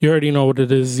You already know what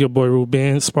it is. Your boy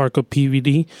Ruben, Spark of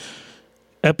PVD.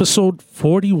 Episode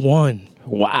 41.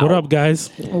 Wow. What up, guys?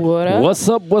 What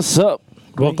up? What's up?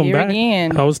 Welcome here back. again.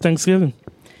 How was Thanksgiving?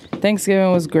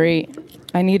 Thanksgiving was great.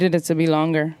 I needed it to be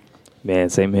longer.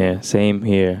 Man, same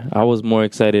here. I was more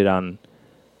excited on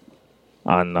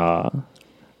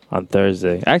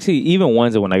Thursday. Actually, even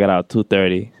Wednesday when I got out at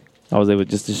 2:30, I was able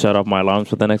just to shut off my alarms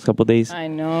for the next couple of days. I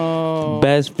know.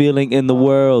 Best feeling in the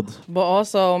world. But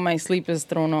also, my sleep is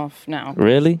thrown off now.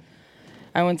 Really?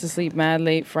 I went to sleep mad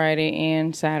late Friday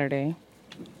and Saturday.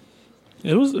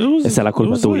 It was. Esa es la culpa it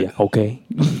was tuya, lit. okay?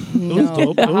 No,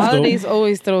 dope. the It was holidays dope.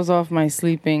 always throws off my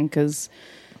sleeping because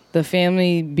the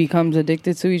family becomes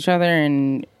addicted to each other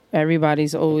and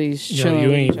everybody's always Yeah, chilling you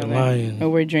with ain't each even other. lying.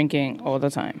 And we're drinking all the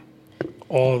time.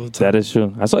 All the time. That is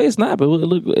true. I saw your snap. It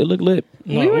looked lit.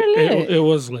 No, We were lit. It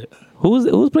was lit.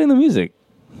 Who's playing the music?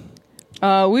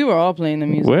 We were all playing the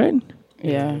music. Word?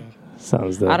 Yeah.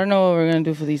 Sounds dope. I don't know what we're going to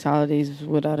do for these holidays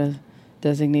without a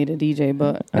designated DJ,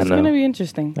 but I it's know. going to be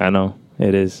interesting. I know.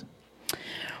 It is.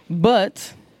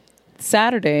 But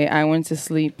Saturday, I went to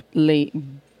sleep late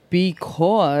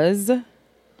because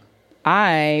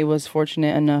I was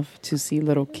fortunate enough to see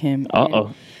Little Kim.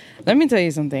 Uh-oh. Let me tell you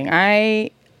something.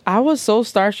 I was so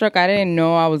starstruck. I didn't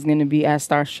know I was going to be as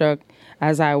starstruck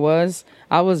as I was.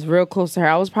 I was real close to her.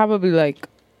 I was probably like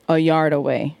a yard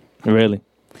away. Really?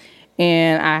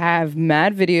 And I have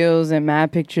mad videos and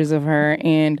mad pictures of her.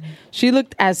 And she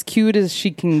looked as cute as she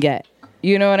can get.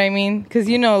 You know what I mean? Because,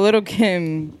 you know, Little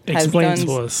Kim has Explain done...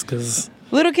 to us, because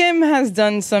Little Kim has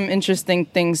done some interesting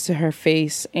things to her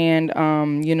face. And,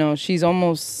 you know, she's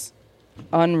almost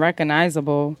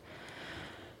unrecognizable.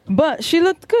 But she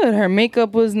looked good. Her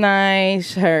makeup was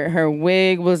nice. Her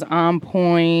wig was on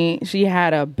point. She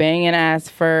had a banging ass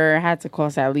fur. Had to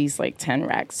cost at least like 10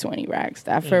 racks, 20 racks.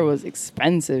 That fur was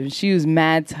expensive. She was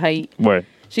mad tight. Word.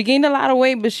 She gained a lot of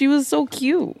weight, but she was so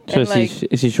cute. So And, like,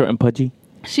 is she short and pudgy?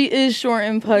 she is short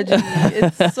and pudgy.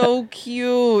 It's so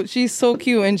cute. She's so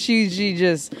cute. And she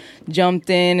just jumped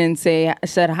in and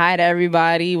said hi to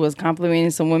everybody, was complimenting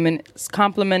some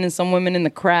women in the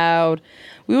crowd.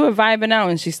 We were vibing out,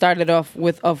 and she started off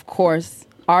with, of course,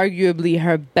 arguably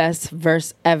her best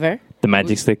verse ever. The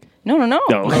magic stick? No. No.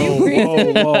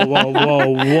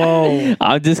 whoa.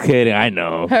 I'm just kidding. I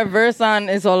know. Her verse on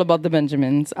is all about the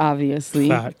Benjamins, obviously.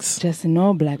 Facts. Just in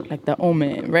all black, like the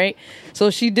omen, right? So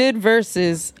she did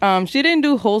verses. She didn't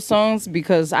do whole songs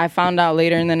because I found out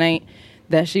later in the night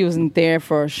that she wasn't there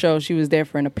for a show. She was there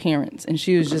for an appearance. And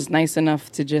she was just nice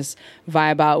enough to just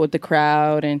vibe out with the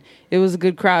crowd. And it was a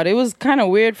good crowd. It was kind of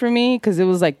weird for me because it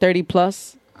was like 30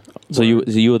 plus. So you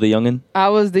were the youngin'? I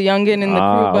was the youngin' in the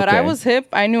crew, but I okay. was hip.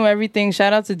 I knew everything.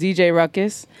 Shout out to DJ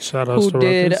Ruckus, Shout out who to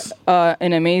did Ruckus.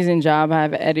 an amazing job.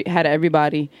 Had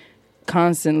everybody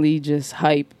constantly just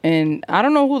hype. And I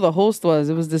don't know who the host was.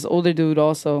 It was this older dude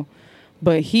also.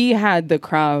 But he had the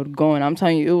crowd going. I'm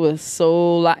telling you, it was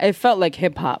so it felt like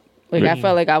hip hop. Like I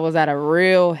felt like I was at a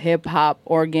real hip hop,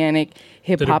 organic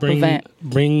hip Did it hop event.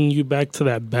 bring you back to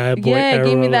that bad boy Yeah, era? it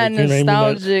gave me that like, you know what I mean?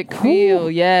 nostalgic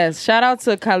feel. Yes. Shout out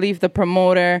to Khalif, the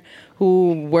promoter,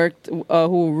 who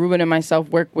Ruben and myself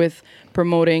worked with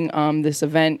promoting this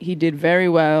event. He did very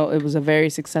well. It was a very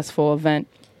successful event.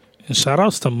 And shout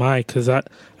outs to Mai, because I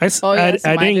Mai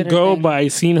didn't did her go, thing. but I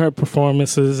seen her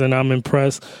performances and I'm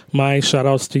impressed. Mai, shout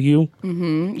outs to you.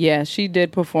 Yeah, she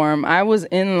did perform. I was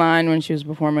in line when she was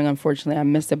performing. Unfortunately, I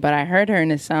missed it, but I heard her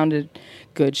and it sounded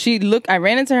good. I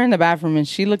ran into her in the bathroom and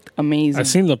she looked amazing. I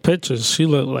seen the pictures. She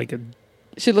looked like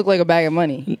She looked like a bag of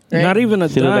money. Right? not even a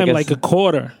She looked dime, like like a a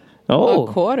quarter. Oh,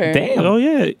 A quarter? Damn. Oh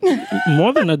yeah,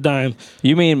 more than a dime.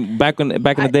 You mean back in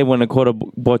the day when the quarter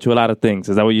bought you a lot of things?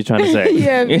 Is that what you're trying to say?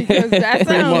 Yeah, because that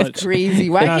sounds much. crazy.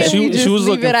 Why Nah, can't she- we just she was leave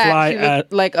looking it fly she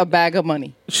looked like a bag of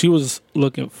money? She was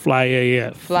looking fly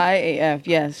AF. Fly AF.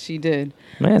 Yes, she did.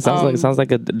 Man, sounds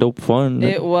like a dope fun.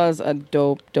 It was a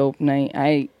dope night.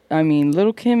 I mean,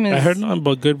 Little Kim is... I heard nothing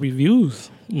but good reviews.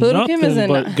 Little Kim is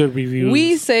but good reviews.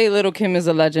 We say Little Kim is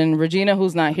a legend. Regina,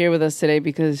 who's not here with us today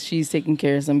because she's taking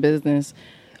care of some business,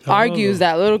 argues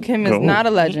that Little Kim is not a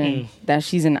legend, that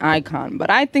she's an icon. But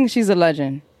I think she's a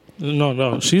legend.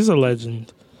 No, she's a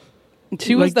legend.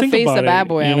 She was the think face about of it, Bad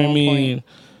Boy you at know what one I mean? point.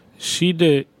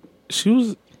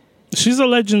 She's a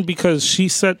legend because she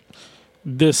set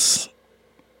this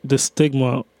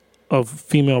stigma of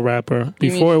female rapper.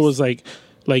 Before it was like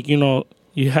you know,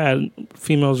 you had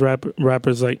females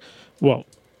rappers like, well,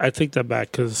 I take that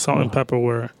back because Salt and Pepper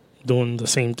were doing the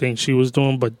same thing she was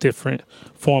doing, but different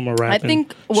form of rapping.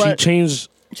 think she changed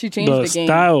She changed the game.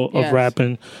 style of Yes.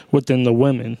 rapping within the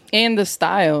women. And the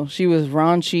style. She was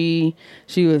raunchy.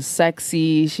 She was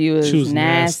sexy. She was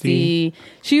nasty.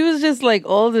 She was just like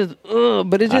all this,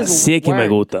 but it just Así que me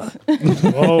worked. gusta.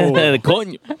 Oh,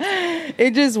 Coño.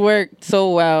 It just worked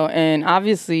so well. And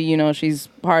obviously, you know, she's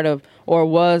part of, or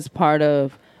was part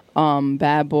of,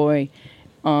 Bad Boy.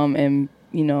 And,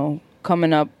 you know,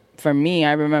 coming up for me,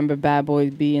 I remember Bad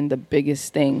Boy being the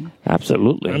biggest thing.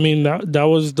 Absolutely. I mean that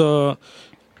was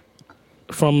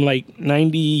from like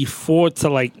 94 to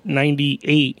like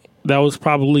 98. That was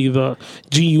probably the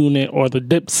G Unit or the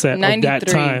Dipset of that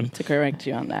 93, time. to correct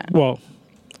you on that. Well,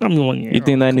 I'm 1 year. You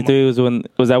think 93 was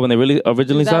that when they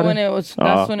originally That started? when it was,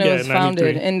 that's when it Yeah, was founded.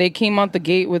 93. And they came out the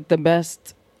gate with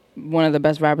one of the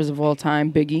best rappers of all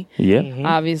time, Biggie. Yeah.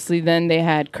 Obviously, then they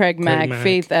had Craig Mack, Mack.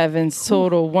 Faith Evans,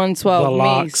 Total, 112, The Mace,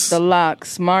 Lox. The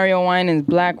Lox, Mario Winans,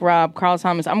 Black Rob, Carl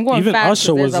Thomas. I'm going Even fast 'cause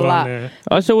Usher there's was a on lot. there.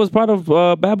 Usher was part of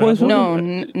Bad Boys. No,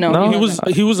 No?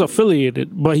 He was affiliated,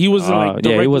 but he wasn't like the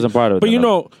yeah, he regular- wasn't part of it. But you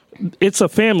no. know, it's a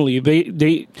family. They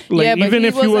like yeah, but even he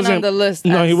if wasn't he wasn't on the list.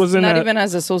 No, he as- wasn't Not at- even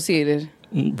as associated.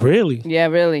 Really. Yeah,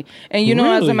 really. And you know,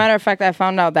 as a Really? matter of fact, I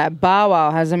found out that Bow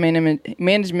Wow has a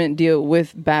management deal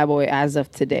with Bad Boy as of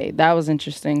today. That was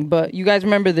interesting. But you guys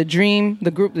remember the Dream,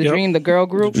 the group, the Yep. Dream, the girl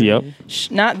group? Yep.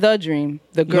 Not the Dream,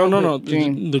 the girl No. group,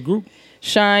 Dream. The group.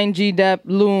 Shine, G-Dep,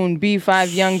 Loon,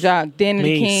 B5, Young Jock, Danity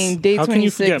Mace. Kane, Day How can you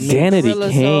 26, forget Mace? Danity Gorilla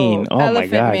Kane. Soul, Oh my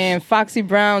Elephant gosh. Man, Foxy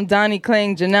Brown, Donnie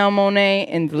Klang, Janelle Monáe,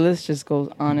 and the list just goes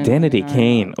on and on. Danity and on.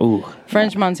 Kane. Ooh.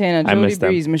 French Montana, I Jody missed them.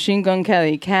 Breeze, Machine Gun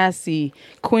Kelly, Cassie,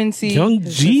 Quincy, Young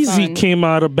his Jeezy son, came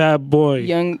out of Bad Boy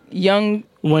Young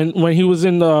when he was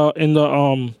in the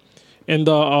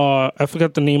I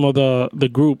forgot the name of the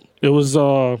group. It was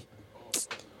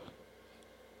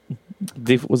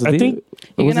Was it I D? think-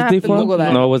 You're Was gonna it have to D4? Google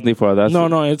that. No, it wasn't D4. That's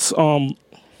no, it's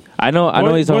I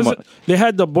know he's talking Boys- about. They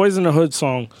had the Boys in the Hood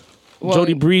song. Well,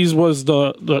 Jody Breeze was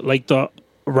the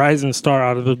rising star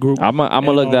out of the group. I'm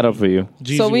gonna look that up for you.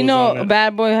 Jeezy so we was on know that.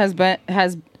 Bad Boy has been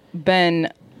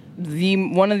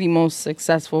one of the most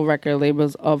successful record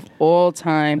labels of all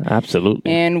time,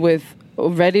 Absolutely. and with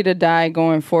Ready to Die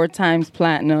going 4 times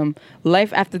platinum,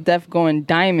 Life After Death going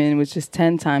diamond, which is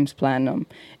 10 times platinum,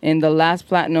 and the last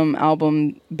platinum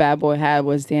album Bad Boy had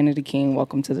was Danity Kane,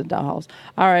 Welcome to the Dollhouse.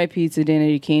 R.I.P. to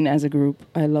Danity Kane as a group.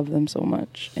 I love them so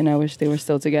much, and I wish they were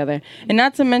still together. And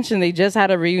not to mention, they just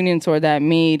had a reunion tour that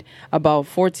made about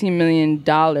 $14 million,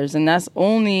 and that's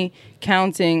only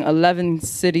counting 11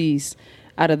 cities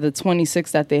out of the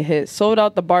 26 that they hit. Sold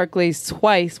out the Barclays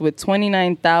twice with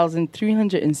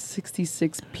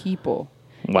 29,366 people.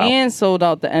 Wow. And sold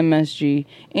out the MSG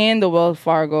and the Wells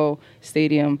Fargo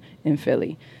Stadium in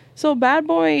Philly. So Bad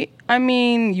Boy, I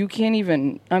mean,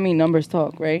 numbers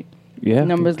talk, right? Yeah.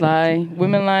 Numbers lie.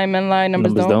 Women lie, men lie,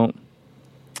 numbers don't.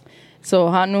 So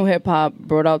Hot New Hip Hop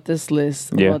brought out this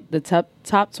list Yeah. about the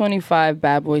top 25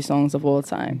 Bad Boy songs of all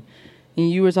time. And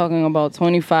you were talking about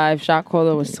 25. Shot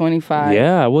Caller was 25.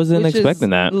 Yeah, I wasn't which is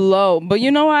expecting that. low. But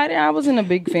you know what? I wasn't a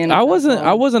big fan of I that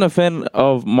wasn't song. a fan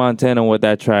of Montana with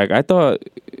that track. I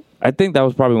think that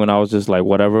was probably when I was just like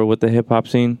whatever with the hip hop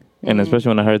scene, and especially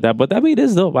when I heard that. But that beat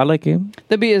is dope. I like it.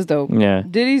 The beat is dope. Yeah.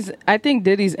 I think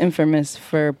Diddy's infamous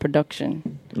for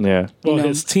production. Yeah. Well, you know.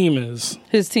 his team is.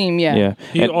 His team, yeah. Yeah.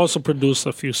 He And, also produced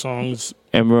a few songs.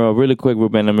 really quick,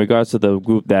 Ruben, in regards to the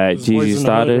group that was Boys in Jeezy the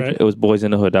started, Hood, right? it was Boys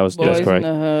in the Hood. That's Boys in correct.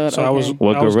 the Hood. So I okay. was-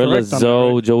 Well, I was Gorilla correct on that,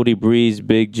 Zoe, right? Jody Breeze,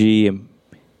 Big G, and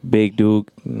Big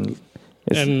Duke. And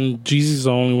Jeezy's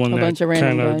the only one A that bunch of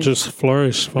random kind of guys. just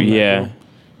flourished from Yeah. that.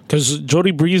 Because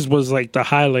Jody Breeze was like the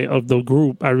highlight of the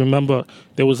group. I remember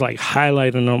there was like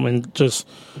highlighting them, and just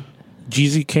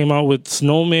Jeezy came out with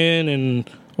Snowman and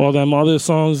all them other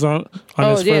songs on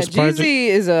his first project. Jeezy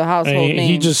is a household And name.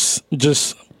 he just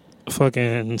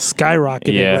fucking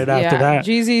skyrocketed Yeah. right after that.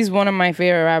 Jeezy's one of my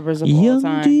favorite rappers of all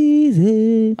time.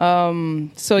 Jeezy.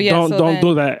 So yeah, don't so don't then,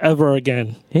 do that ever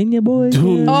again. And your boy.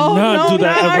 Do Oh, not no, do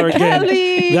that not ever R. again.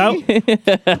 Kelly.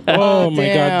 Oh my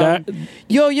damn. god, that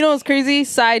Yo, you know what's crazy?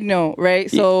 Side note, right?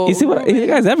 So You see what? You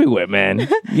guys everywhere, man.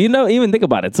 You know, even think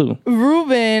about it too.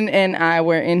 Ruben and I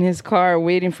were in his car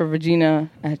waiting for Regina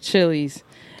at Chili's.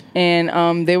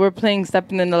 And they were playing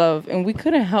Stepping in Love, and we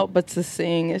couldn't help but to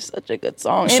sing. It's such a good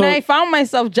song. So- and I found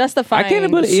myself justifying. I can't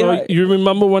believe it. so know- you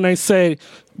remember when I said,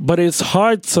 but it's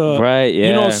hard to, Right,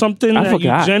 you know, yeah. something I that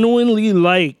forgot. you genuinely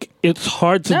like. It's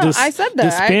hard to No, I said that. I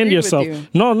disband agreed with yourself. you.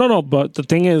 No. But the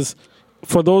thing is,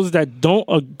 for those that don't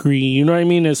agree, you know what I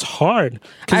mean? It's hard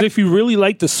because I- if you really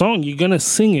like the song, you're gonna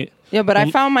sing it. Yeah, but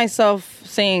I found myself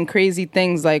saying crazy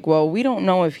things like, well, we don't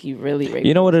know if he really raped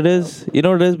You know what it is? You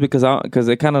know what it is? Because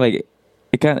it kind of like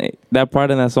it kind of that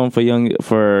part in that song for young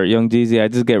Jeezy. I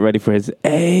just get ready for his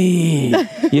hey,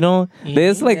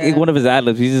 There's like one of his ad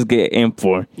libs. You just get in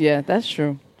for. Yeah, that's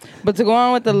true. But to go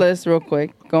on with the list real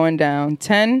quick, going down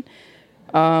 10.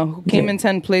 Who came in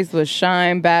 10th place was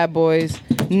Shine, Bad Boys.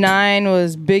 9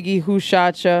 was Biggie, Who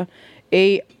Shot Ya.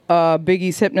 8,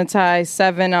 Biggie's Hypnotized.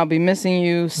 7, I'll Be Missing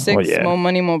You. 6, More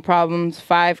Money, More Problems.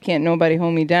 5, Can't Nobody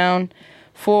Hold Me Down.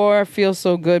 4, Feel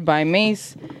So Good by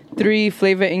Mace. 3,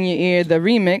 Flavor in Your Ear, the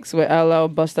remix with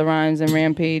LL, Busta Rhymes, and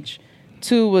Rampage.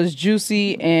 2 was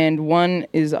Juicy, and 1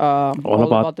 is All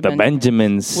About the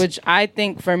Benjamins. Which I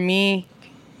think, for me,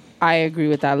 I agree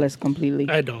with that list completely.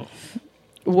 I don't.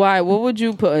 Why? What would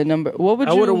you put a number? What would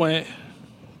I would have went.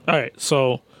 All right,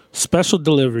 so Special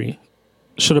Delivery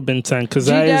should have been 10 because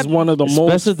that is one of the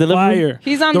most fire.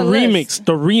 He's on the list.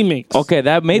 The remix. Okay,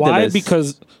 that made the list. Why?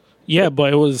 Because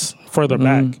but it was further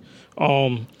back.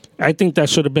 I think that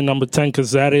should have been number 10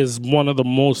 because that is one of the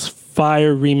most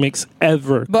fire remix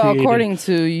ever. But created. According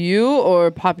to you or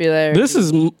popularity? This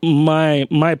is my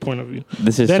point of view.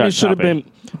 This is then it should have been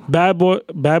Bad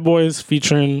Boys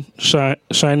featuring Shine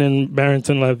and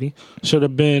Barrington Levy. Should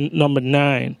have been number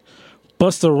 9.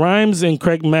 Busta Rhymes and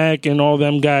Craig Mack and all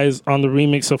them guys on the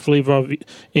remix of Flavor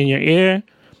in Your Ear.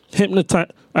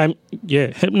 Hypnotized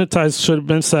should have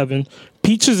been 7.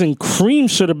 Peaches and Cream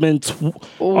should have been Peaches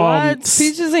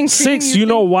and Cream 6. You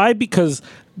know why? Because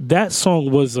that song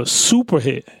was a super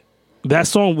hit.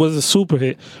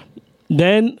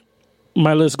 Then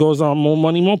my list goes on: More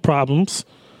Money, More Problems.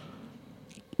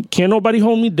 Can't Nobody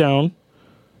Hold Me Down.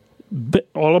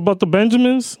 All About the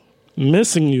Benjamins.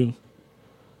 Missing You.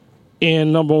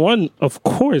 And number 1, of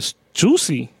course,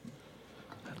 Juicy.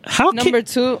 Number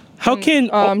 2. How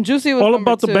can Juicy was All number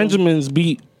About 2. the Benjamins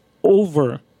be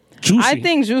over Juicy? I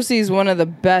think Juicy is one of the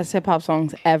best hip hop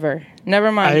songs ever.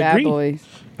 Never mind Bad Boys.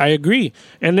 I agree.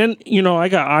 And then, I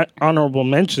got honorable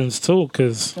mentions too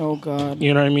because, oh, God.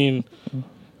 You know what I mean?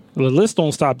 The list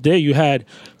don't stop there. You had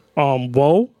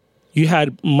Whoa. You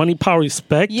had Money, Power,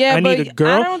 Respect. Yeah, I Need a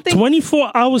Girl. I don't think,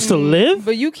 24 Hours to Live.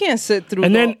 But you can't sit through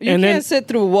can't sit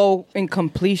through Whoa in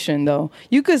completion, though.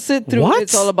 You could sit through What?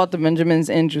 It's All About the Benjamins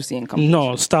and Juicy in completion.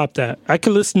 No, stop that. I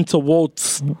could listen to Whoa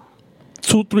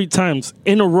 2-3 times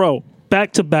in a row,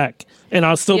 back to back. And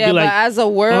I'll still be like... but as a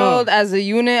world, as a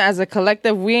unit, as a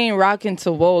collective, we ain't rocking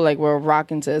to Whoa like we're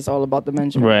rocking to It's All About the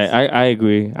Benjamins. Right, I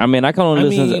agree. I mean, I can only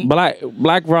listen to...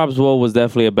 Black Rob's Whoa was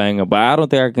definitely a banger, but I don't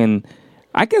think I can...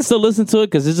 I can still listen to it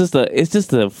because it's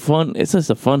just a fun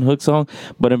hook song.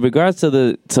 But in regards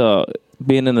to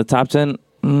being in the top 10,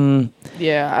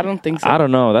 yeah, I don't think so. I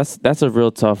don't know. That's a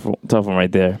real tough one right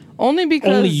there. Only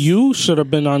because Only You should have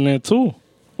been on there too.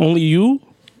 Only You.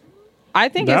 I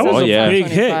think that it's was a big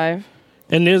 25. hit.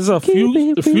 And there's a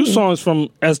few songs from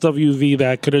SWV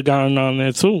that could have gotten on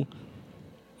there too.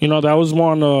 That was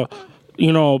more on the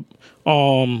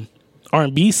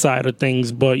R&B side of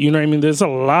things, but you know what I mean. There's a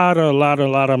lot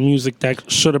of music that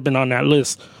should have been on that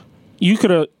list. You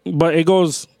could have, but it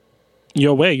goes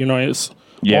your way. It's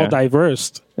all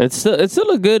diverse. It's still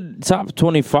a good top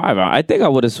 25. I think I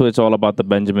would have switched All About the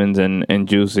Benjamins and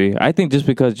Juicy. I think just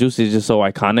because Juicy is just so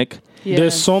iconic. Yeah.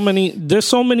 There's so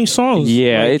many songs.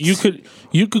 Yeah, like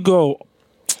you could go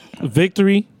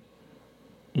Victory.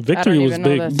 Victory was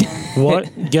big.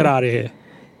 What? Get out of here.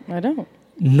 I don't.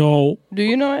 No. Do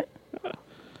you know it?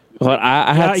 But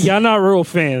I had y'all not real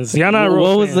fans. Y'all not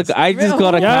real fans. Was the? I just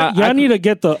got a. Y'all need to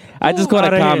get the. I just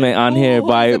got a comment on here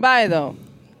by. By though.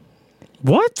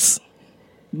 What?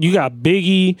 You got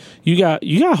Biggie. You got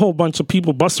a whole bunch of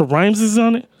people. Busta Rhymes is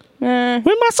on it. Where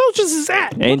my soldiers is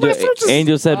at?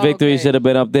 Angel said Victory should have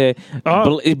been up there.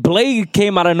 Blade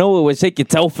came out of nowhere with Shake Your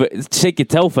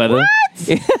Tail Feather. What?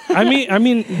 I mean,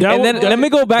 let me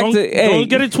go back to. Don't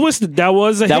get it twisted. That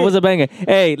was a banger.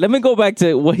 Hey, let me go back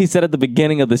to what he said at the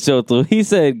beginning of the show. Too. He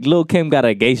said Lil' Kim got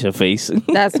a geisha face.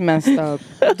 That's messed up.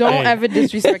 Don't ever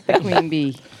disrespect the Queen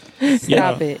Bee.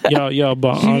 Stop it.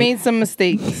 But she made some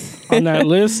mistakes on that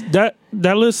list.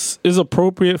 That list is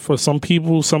appropriate for some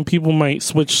people. Some people might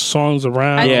switch songs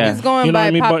around. I think it's going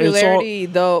by popularity,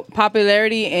 though.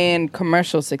 Popularity and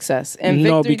commercial success. And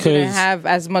Victory didn't have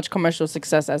as much commercial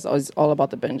success as All About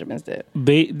the Benjamins did.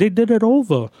 They did it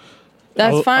over.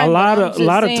 That's fine. A lot of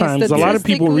times, a lot of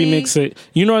people remix it.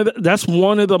 That's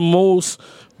one of the most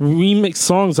remix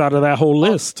songs out of that whole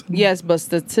list. Yes, but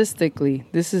statistically,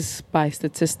 this is by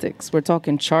statistics. We're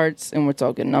talking charts and we're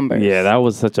talking numbers. Yeah, that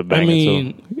was such a banger. I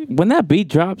mean, when that beat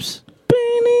drops,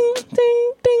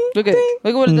 look at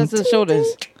what it does to the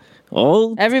shoulders.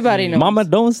 Oh, everybody knows. Mama,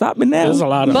 don't stop me now. There's a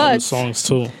lot of other songs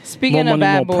too. Speaking of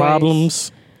Bad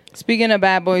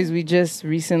Boys, we just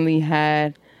recently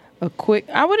had quick.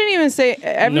 I wouldn't even say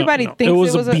everybody thinks it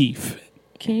was a beef.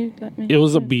 Can you let me? It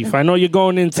was a beef. I know you're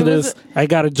going into this. I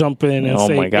gotta jump in and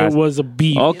say it was a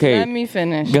beef. Okay, let me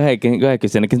finish. Go ahead,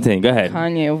 Christina. Continue. Go ahead.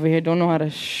 Kanye over here don't know how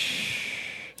to.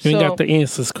 You ain't got the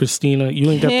answers, Christina. You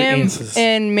ain't got the answers.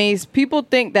 And Mace, people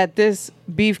think that this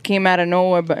beef came out of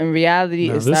nowhere, but in reality,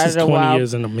 it started a while. 20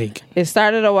 years in the making. It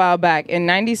started a while back. In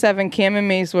 '97, Cam and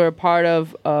Mace were a part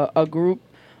of a group.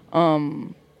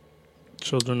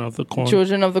 Children of the Corn.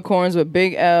 Children of the Corns with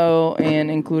Big L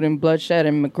and including Bloodshed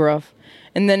and McGruff.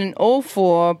 And then in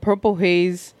 '04, Purple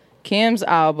Haze, Cam's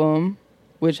album,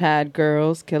 which had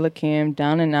Girls, Killer Cam,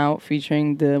 Down and Out,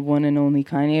 featuring the one and only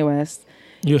Kanye West.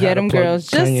 Get 'em Girls,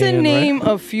 just to name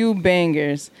a few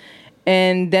bangers.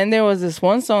 And then there was this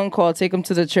one song called Take 'em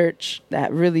to the Church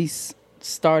that really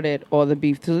started all the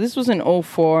beef. So this was in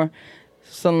 '04.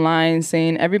 Some lines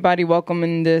saying, everybody welcome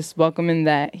in this, welcome in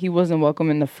that. He wasn't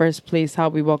welcome in the first place. How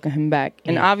we welcome him back.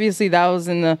 And obviously that was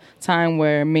in the time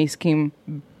where Mace came,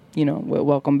 with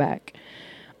Welcome Back.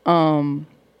 And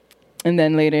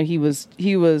then later he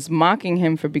was mocking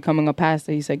him for becoming a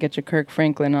pastor. He said, get your Kirk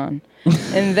Franklin on.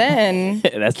 And then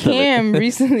Cam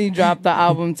recently dropped the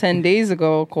album 10 days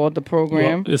ago called The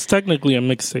Program. Well, it's technically a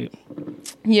mixtape.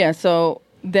 Yeah, so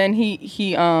then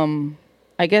he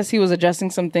I guess he was addressing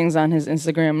some things on his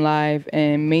Instagram Live,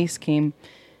 and Mace came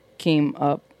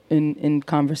up in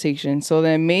conversation. So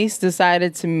then Mace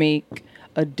decided to make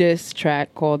a diss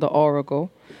track called The Oracle,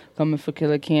 coming for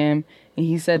Killer Cam. And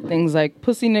he said things like,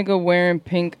 pussy nigga wearing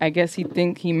pink, I guess he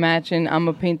think he matching.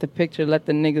 I'ma paint the picture, let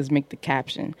the niggas make the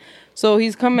caption. So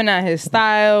he's coming at his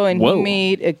style, and he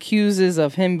made accuses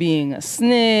of him being a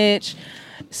snitch,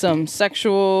 some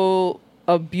sexual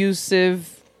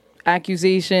abusive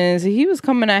accusations. He was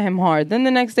coming at him hard. Then the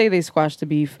next day they squashed the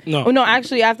beef. No,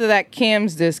 actually after that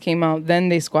Cam's disc came out, then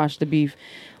they squashed the beef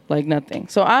like nothing.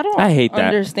 So I hate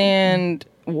understand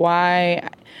why.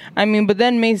 I mean, but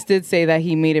then Mace did say that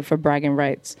he made it for bragging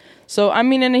rights. So I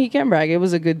mean, and he can brag. It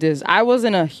was a good diss. I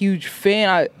wasn't a huge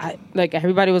fan. I like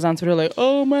everybody was on Twitter like,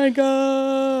 oh my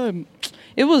god.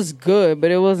 It was good,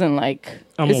 but it wasn't like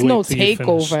it's no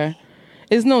takeover.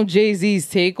 It's no Jay-Z's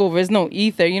takeover. It's no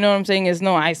Ether. You know what I'm saying? It's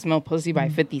no I Smell Pussy by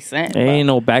 50 Cent. It ain't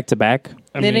no back-to-back.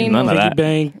 I mean, none of that.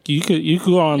 Bang. You could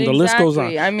go on. The list goes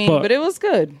on. I mean, but it was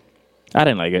good. I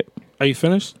didn't like it. Are you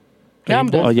finished? Yeah, I'm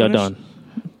done. Oh, you're done.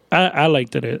 I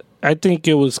liked it. I think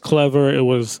it was clever. It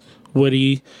was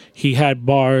witty. He had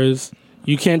bars.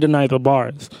 You can't deny the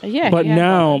bars. Yeah. But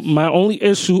now my only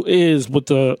issue is with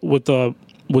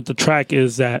the track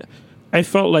is that I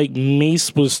felt like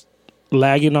Mace was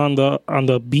lagging on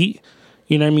the beat,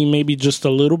 you know what I mean? Maybe just a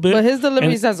little bit. But his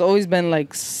deliveries has always been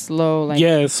like slow,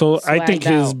 like so I think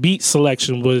his beat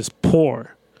selection was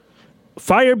poor.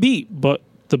 Fire beat, but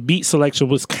the beat selection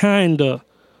was kinda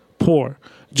poor.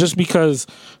 Just because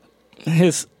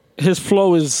his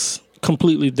flow is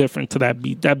completely different to that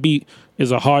beat. That beat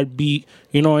is a hard beat,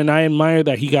 and I admire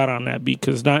that he got on that beat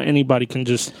because not anybody can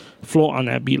just float on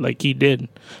that beat like he did.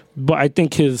 But I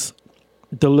think his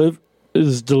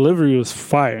delivery was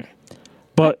fire,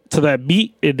 but to that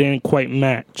beat it didn't quite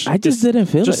match. I just didn't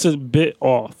feel just a bit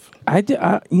off.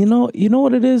 You know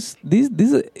what it is. These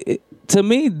to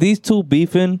me, these two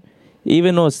beefing,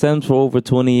 even though it stems for over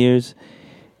 20 years,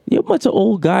 you're a bunch of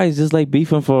old guys just like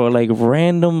beefing for like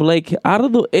random, like out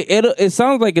of the. It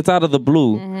sounds like it's out of the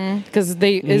blue because it's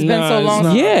been so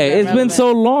long. Yeah, it's been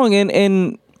so long,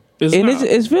 and.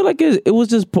 It feel like it was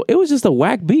just a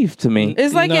whack beef to me.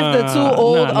 It's like if the two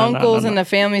old uncles in the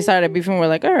family started beefing, we're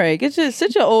like, all right,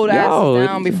 sit your old asses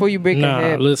down before you break a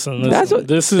hip. Listen. That's what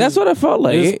it felt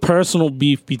like. It's personal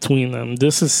beef between them.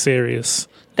 This is serious.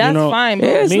 That's fine. But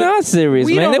it's not serious,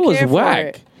 man. It was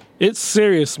whack. It's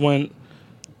serious when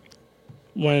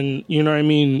you know what I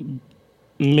mean.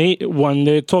 When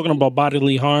they're talking about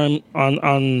bodily harm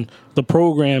on the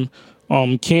program,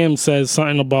 Cam says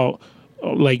something about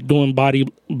like doing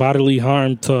bodily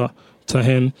harm to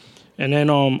him, and then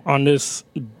on this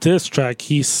diss track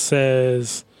he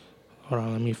says, hold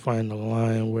on, let me find the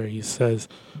line where he says,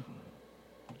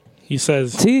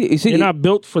 see, you're not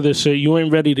built for this shit. You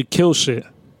ain't ready to kill shit.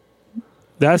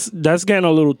 That's getting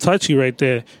a little touchy right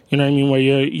there. You know what I mean? Where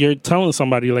you're telling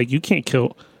somebody like you can't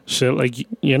kill shit. Like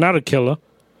you're not a killer.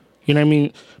 You know what I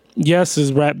mean? Yes,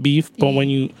 it's rap beef, but when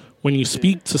you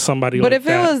speak to somebody but like if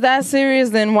it was that serious,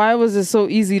 then why was it so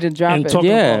easy to drop it?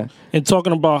 And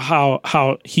talking about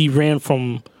how he ran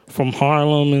from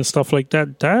Harlem and stuff like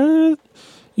that. That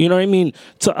You know what I mean?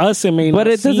 To us, it may But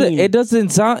not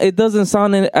it doesn't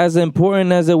sound as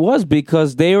important as it was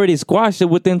because they already squashed it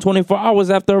within 24 hours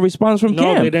after a response from No,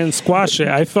 Cam. they didn't squash it.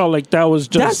 I felt like that was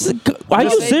just. Are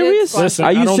you serious? Listen,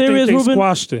 are you I don't serious, think they Ruben?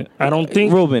 squashed it. I don't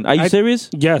think. Ruben, are you serious?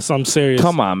 Yes, I'm serious.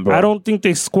 Come on, bro. I don't think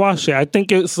they squashed it. I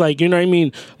think it's like, you know what I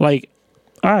mean? Like,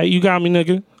 all right, you got me,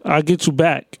 nigga. I'll get you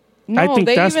back. No, I think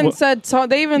they that's even what,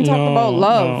 they even talked about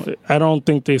love. No, I don't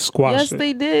think they squashed Yes, it.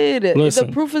 they did. Listen.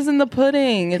 The proof is in the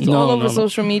pudding. It's all over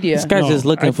social media. This guy's just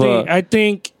looking for. I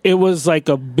think it was like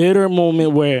a bitter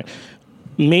moment where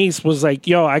Mace was like,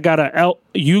 "Yo, I got a L.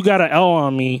 You got a L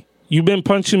on me. You've been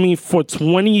punching me for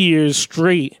 20 years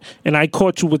straight, and I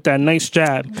caught you with that nice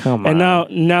jab. Come and on.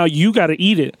 now you got to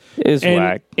eat it." It's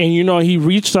whack. And you know, he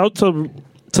reached out to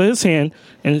his hand,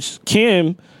 and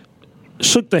Kim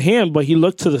shook the hand, but he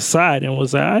looked to the side and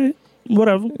was like, all right,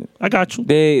 whatever, I got you.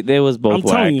 They was both. I'm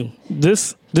telling you,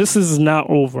 this is not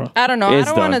over. I don't know. It's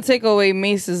I don't want to done. take away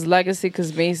Mace's legacy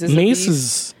because Mace is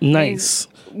Is nice.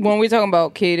 When we're talking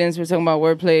about cadence, we're talking about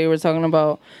wordplay, we're talking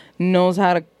about knows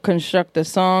how to construct a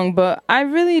song, but I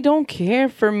really don't care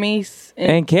for Mace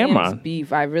And Cameron. Cam's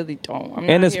beef. I really don't. I'm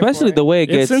And not especially here for the way it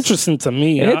gets. It's interesting to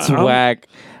me. It's whack.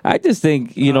 I just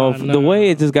think, the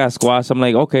way it just got squashed, I'm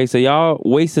like, okay, so y'all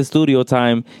wasted studio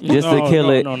time just to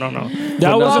kill it. No. That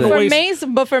But wasn't a for waste. Mace,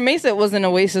 but for Mace, it wasn't a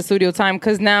waste of studio time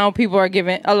because now people are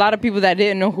giving a lot of people that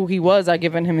didn't know who he was are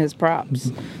giving him his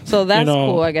props. So that's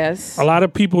cool, I guess. A lot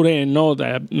of people didn't know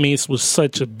that Mace was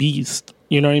such a beast.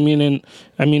 You know what I mean? And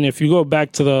I mean, if you go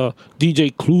back to the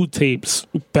DJ Clue tapes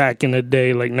back in the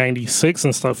day, like '96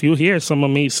 and stuff, you'll hear some of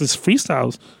Mace's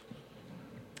freestyles.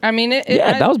 I mean,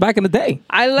 That was back in the day.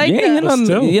 I like You're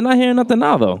not hearing nothing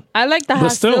now, though. I like the But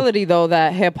still. hostility though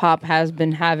that hip hop has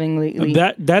been having lately.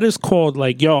 That is called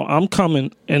like, yo, I'm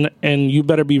coming, and you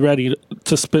better be ready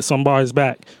to spit some bars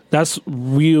back. That's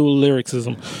real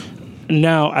lyricism.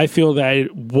 Now I feel that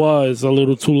it was a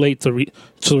little too late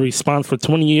to respond for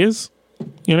 20 years.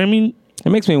 You know what I mean? It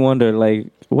makes me wonder, like,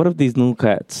 what if these new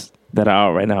cats that are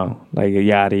out right now, like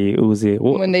Yachty, Uzi,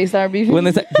 when they start beefing, when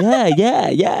they say, yeah,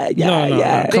 No,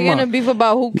 they're gonna beef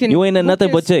about who can. you ain't who nothing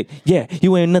can- but chick. Yeah,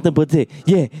 you ain't nothing but dick.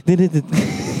 Yeah.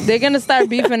 They're gonna start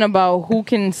beefing about who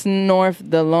can sniff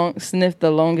the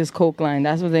longest coke line.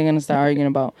 That's what they're gonna start arguing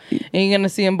about, and you're gonna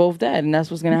see them both dead, and that's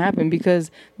what's gonna happen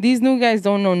because these new guys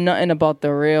don't know nothing about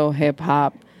the real hip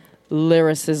hop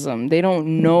lyricism. They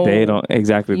don't know. They don't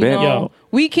exactly. You They, know,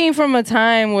 we came from a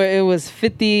time where it was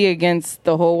 50 against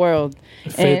the whole world.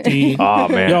 50. oh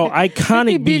man, Yo,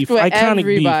 iconic beef. with Iconic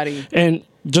everybody. beef. And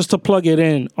just to plug it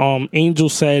in, Angel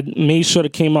said Mace should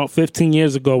have came out 15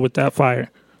 years ago with that fire.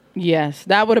 Yes,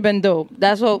 that would have been dope.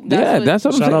 That's what that's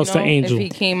what I'm Shout saying. outs to Angel. If he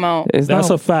came out, That's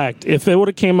a fact. If it would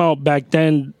have came out back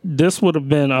then, this would have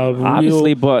been a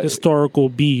Obviously, real but- historical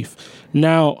beef.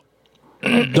 Now,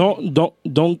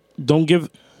 don't give,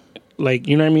 like,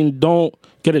 you know what I mean? Don't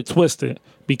get it twisted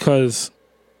because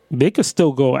they could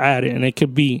still go at it and it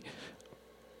could be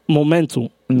momentum.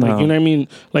 No. Like, you know what I mean?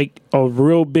 Like a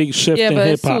real big shift yeah, in but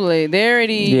hip it's too hop. late. They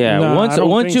already. Yeah, Nah, I don't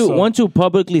once think so. you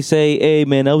publicly say, "Hey,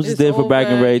 man, I was just It's there for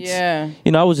bragging over, rights." yeah.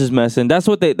 I was just messing. That's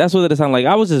what it sound like.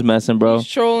 I was just messing, bro. He's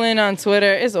trolling on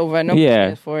Twitter. It's over. No Yeah.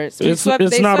 cares for it. It's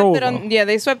not over.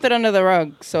 They swept it under the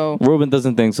rug. So Ruben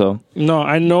doesn't think so, No,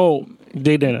 I know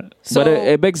they didn't. but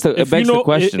it begs the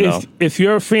question though. If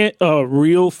you're a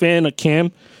real fan of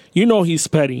Cam, you know he's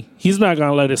petty. He's not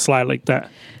gonna let it slide like that.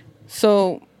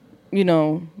 So,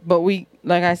 but we,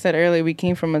 like I said earlier, we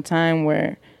came from a time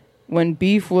where when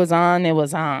beef was on, it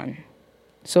was on.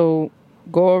 So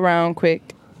go around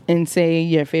quick and say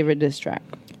your favorite diss track.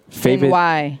 Favorite And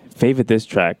why? Favorite diss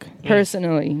track.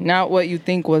 Personally, not what you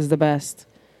think was the best.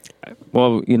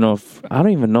 Well, I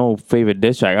don't even know favorite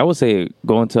diss track. I would say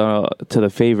going to the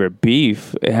favorite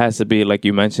beef, it has to be like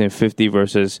you mentioned, 50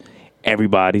 versus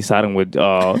everybody, siding with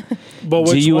But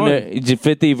which one?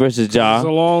 50 versus Ja. It's a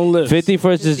long list. 50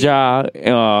 versus Ja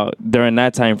during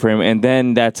that time frame, and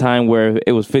then that time where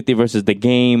it was 50 versus The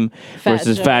Game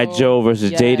versus Fat Joe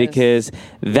versus Yes. Jadakiss.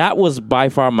 That was by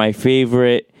far my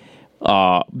favorite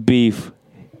beef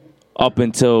up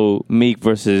until Meek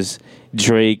versus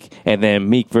Drake, and then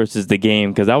Meek versus The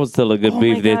Game, because that was still a good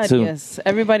beef my there God, too. Yes,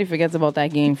 everybody forgets about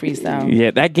that Game freestyle.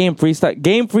 Yeah, that Game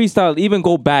freestyle. Even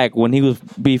go back when he was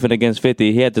beefing against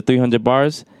 50, he had the 300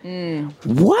 bars.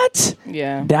 What?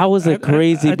 Yeah. That was a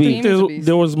crazy I beef. think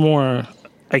there was more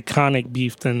iconic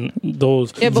beef than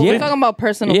those. Yeah, but Yeah. we're talking about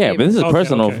personal. Yeah, but this is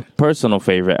favorites. Okay. personal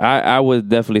favorite. I would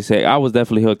definitely say I was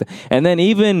definitely hooked. And then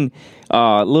even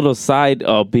little side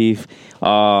beef.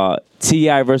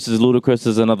 T.I. versus Ludacris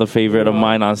is another favorite of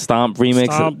mine on Stomp remix.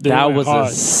 Stomp, they that went was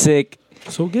hard. a sick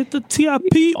So get the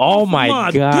TIP. Oh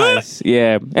my gosh,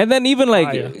 yeah. And then even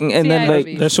like, and then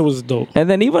like that shit was dope. And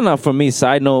then even for me,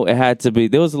 side note, it had to be.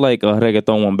 There was like a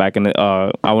reggaeton one back in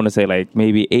the. I want to say like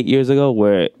maybe 8 years ago,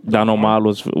 where Don Omar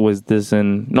was this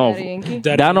and no,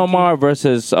 Don Omar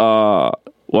versus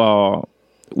Wisin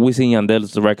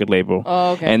Yandel's record label.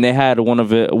 Oh, okay. And they had one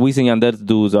of it. Wisin Yandel's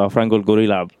dudes, Franco El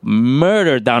Gorilla,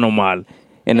 murdered Don Omar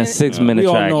in a 6-minute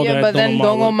track. Yeah, but then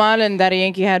Don Omar and Daddy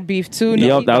Yankee had beef too.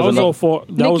 Yep, that was all for.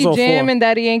 Nicky Jam and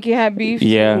Daddy Yankee had beef.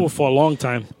 Yeah, for a long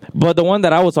time. But the one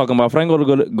that I was talking about, Franco El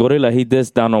Gorilla, he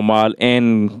dissed Don Omar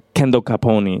and Kendo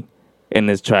Capone in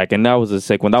this track, and that was a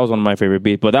sick one. That was one of my favorite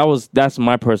beats. But that's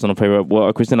my personal favorite.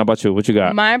 Well, Christina, about you? What you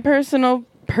got? My personal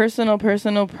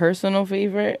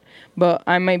favorite, but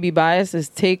I might be biased, is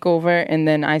Takeover and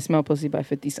then I Smell Pussy by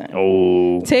 50 Cent.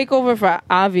 Oh. Takeover for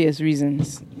obvious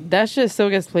reasons. That shit still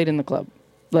gets played in the club.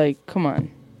 Like, come on.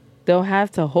 They'll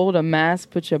have to hold a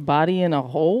mask, put your body in a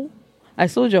hole. I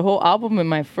sold your whole album in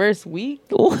my first week.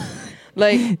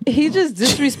 Like, he just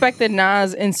disrespected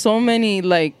Nas in so many,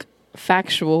 like,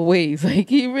 factual ways. Like,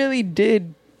 he really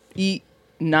did eat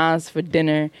Nas for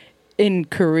dinner in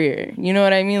career. You know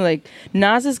what I mean? Like,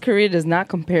 Nas's career does not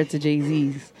compare to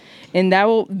Jay-Z's. And that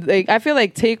will, like, I feel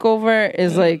like Takeover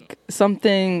is like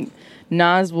something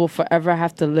Nas will forever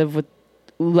have to live with.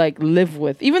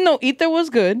 Even though Ether was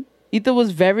good, Ether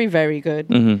was very, very good.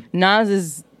 Mm-hmm. Nas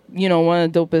is, one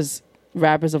of the dopest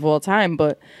rappers of all time,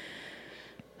 but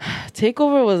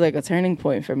Takeover was like a turning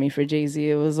point for me, for Jay-Z.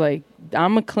 It was like,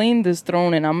 I'm gonna claim this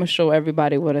throne and I'm gonna show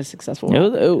everybody what a successful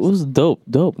rapper is. It was dope.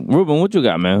 Ruben, what you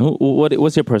got, man?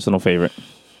 What's your personal favorite?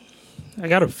 I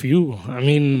got a few. I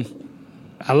mean,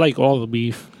 I like all the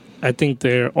beef. I think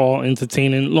they're all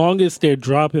entertaining. Long as they're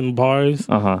dropping bars,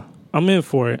 I'm in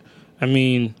for it. I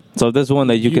mean, so there's one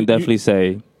that you can definitely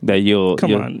say that you'll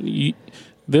come on.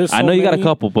 There's I know you got a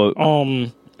couple, but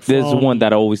there's one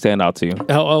that always stand out to you.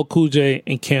 LL Cool J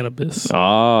and Cannabis.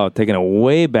 Oh, taking it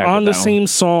way back on the same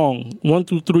song, 1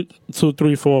 through 3, 2,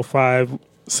 3, 4, 5,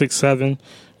 6, 7,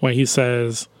 when he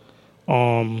says,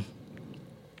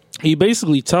 he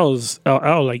basically tells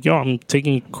LL like, "Yo, I'm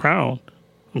taking your crown.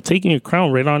 I'm taking your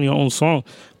crown right on your own song."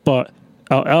 But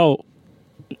LL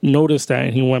noticed that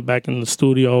and he went back in the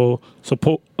studio.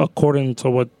 According to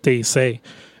what they say,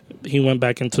 he went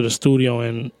back into the studio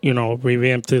and,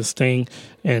 revamped his thing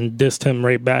and dissed him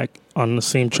right back on the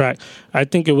same track. I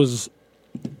think it was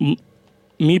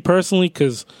me personally,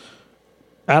 because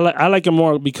I like it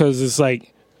more because it's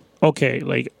like, okay,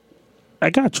 like, I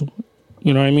got you.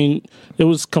 You know what I mean? It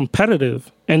was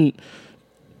competitive. And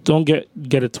don't get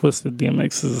it twisted.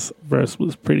 DMX's verse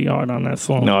was pretty hard on that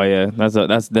song. Oh yeah,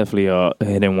 that's definitely a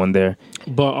hidden one there.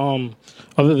 But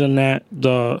other than that,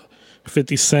 the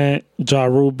 50 Cent, Ja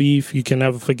Rule beef, you can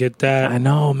never forget that. I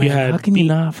know, man. How can you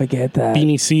not forget that?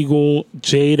 Beanie Siegel,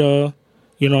 Jada,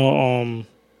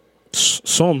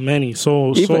 so many,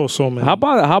 so many. How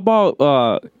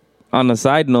about on a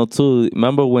side note too,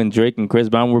 remember when Drake and Chris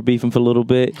Brown were beefing for a little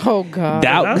bit? Oh God,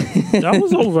 that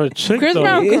was over a chick. Chris though.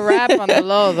 Brown can rap on the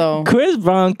low though. Chris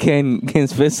Brown can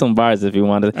spit some bars if he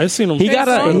wanted. I seen him. He got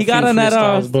on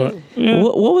that. But yeah.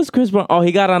 What was Chris Brown? Oh,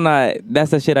 he got on that.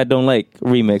 That's the shit I don't like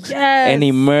remix. Yes. And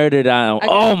he murdered on.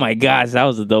 Oh my gosh, that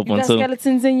was a dope one too.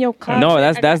 Skeletons in your car. No,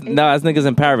 that's niggas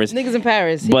in Paris. Niggas in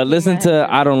Paris. But listen to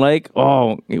I don't like.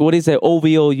 Oh, what did he say?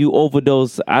 OVO, you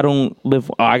overdose. I don't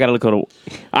live. Oh, I gotta look up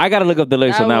the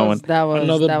lyrics on that one.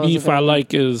 Another beef I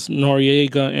like is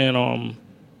Noriega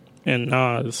and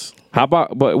Nas. How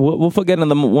about? But we're forgetting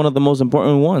one of the most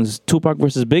important ones: Tupac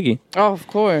versus Biggie. Oh, of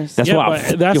course. That's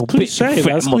why. That's cliche.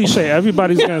 That's cliche.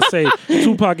 Everybody's gonna say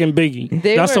Tupac and Biggie.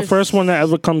 That's the first one that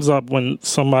ever comes up when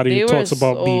somebody talks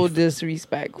about beef. They were so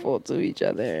disrespectful to each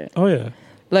other. Oh yeah.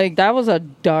 Like, that was a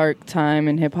dark time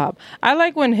in hip hop. I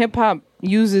like when hip hop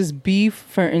uses beef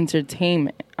for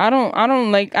entertainment. I don't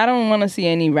want to see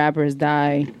any rappers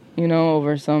die,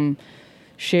 over some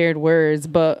shared words,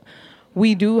 but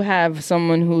we do have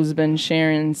someone who's been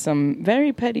sharing some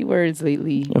very petty words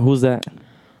lately. Who's that?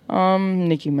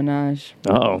 Nicki Minaj.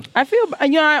 Uh-oh.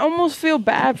 I almost feel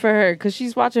bad for her because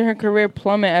she's watching her career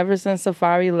plummet ever since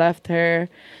Safari left her.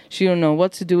 She don't know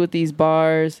what to do with these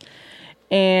bars.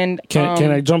 And can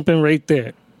I jump in right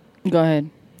there? Go ahead.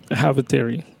 I have a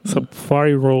theory.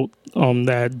 Safari wrote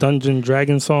that Dungeon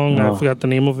Dragon song. I forgot the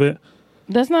name of it.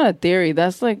 That's not a theory.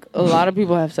 That's like a lot of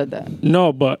people have said that.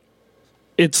 No, but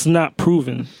it's not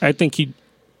proven. I think he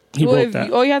wrote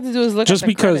that. All you have to do is look just at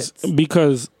the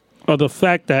because of the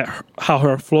fact that how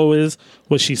her flow is,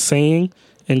 what she's saying,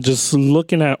 and just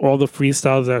looking at all the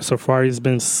freestyles that Safari's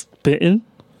been spitting.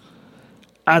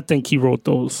 I think he wrote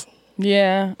those.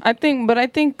 Yeah, I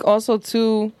think also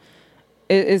too,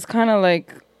 it's kind of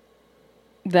like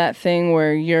that thing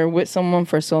where you're with someone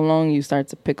for so long, you start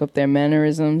to pick up their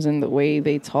mannerisms and the way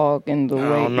they talk and the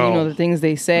way, the things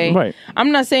they say. Right.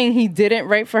 I'm not saying he didn't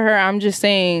right for her. I'm just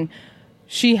saying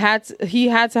he had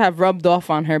to have rubbed off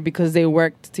on her because they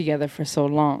worked together for so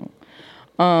long.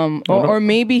 Or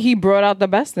maybe he brought out the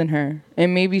best in her,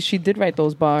 and maybe she did write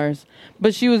those bars.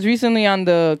 But she was recently on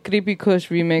the Creepy Kush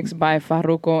remix by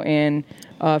Farruko and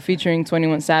featuring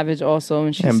 21 Savage also,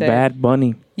 and she said, Bad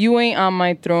Bunny. "You ain't on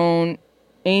my throne,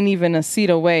 ain't even a seat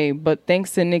away, but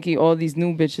thanks to Nicki, all these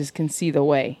new bitches can see the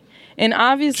way." And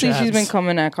obviously, she's been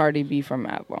coming at Cardi B for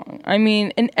mad long. I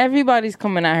mean, and everybody's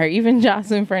coming at her. Even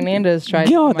Jocelyn Fernandez tried.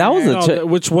 Yo, that was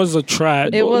which was a trash.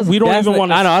 It was. We don't even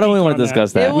want to. I don't even want to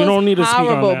discuss that. We don't need to speak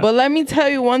on that. But let me tell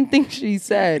you one thing she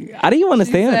said. I didn't even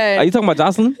understand. Are you talking about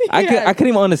Jocelyn? Yeah. I couldn't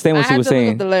even understand what she was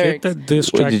saying. The lyrics. Get that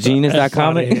diss track.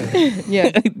 Genius.com.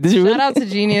 Yeah. Did you really? Shout out to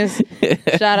Genius.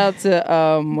 Shout out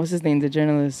to what's his name? The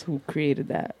journalist who created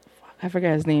that. I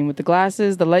forgot his name. With the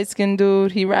glasses, the light skinned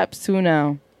dude. He raps too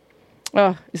now.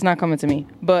 Oh, it's not coming to me.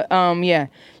 But yeah.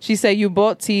 She said, "You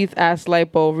bought teeth, ass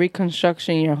lipo,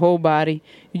 reconstruction, your whole body.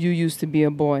 You used to be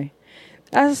a boy."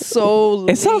 That's so lame.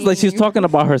 It sounds like she's talking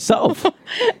about herself.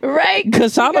 Right?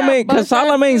 Because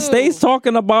Charlamagne stays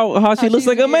talking about how she looks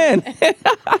like a man.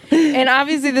 And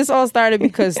obviously this all started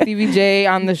because Stevie J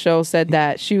on the show said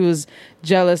that she was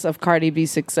jealous of Cardi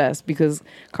B's success because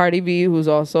Cardi B, who's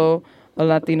also a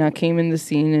Latina, came in the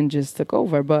scene and just took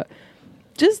over. But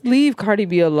just leave Cardi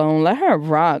B alone. Let her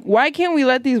rock. Why can't we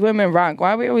let these women rock?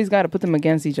 Why we always got to put them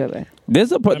against each other?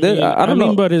 I don't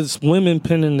know. But it's women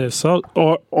pinning this out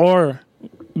or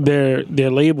their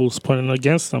labels putting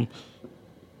against them.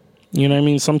 You know what I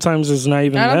mean? Sometimes it's not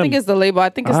even I don't them. think it's the label. I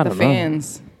think it's the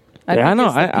fans. I know.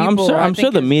 I'm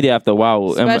sure the media after a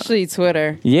while, especially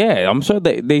Twitter. Yeah, I'm sure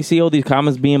they see all these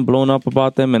comments being blown up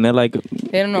about them, and they're like,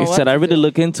 they don't know. Should I really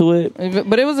look into it?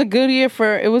 But it was a good year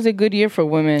for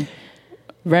women.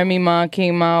 Remy Ma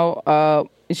came out.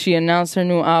 She announced her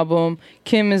new album.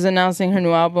 Kim is announcing her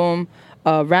new album.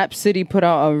 Rap City put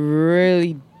out a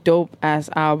really dope ass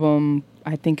album.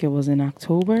 I think it was in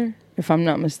October, if I'm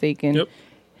not mistaken. Yep.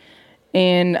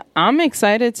 And I'm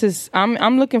excited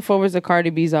I'm looking forward to Cardi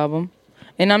B's album.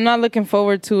 And I'm not looking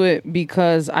forward to it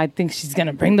because I think she's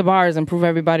gonna bring the bars and prove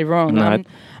everybody wrong.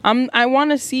 I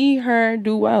want to see her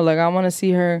do well. Like I want to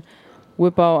see her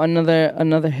whip out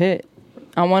another hit.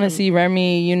 I want to see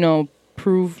Remy,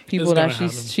 prove people that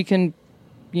she can,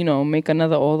 make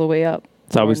another all the way up.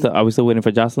 So are we still waiting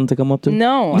for Jocelyn to come up too?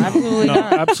 No, absolutely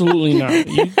not. Absolutely not.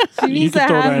 She needs to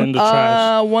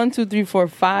have 1, 2, 3, 4,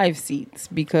 5 seats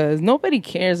because nobody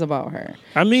cares about her.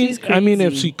 I mean,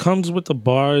 if she comes with the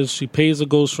bars, she pays a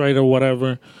ghostwriter or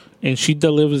whatever, and she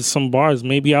delivers some bars,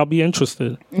 maybe I'll be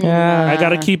interested. Yeah, I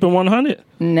gotta keep it 100.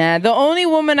 Nah, the only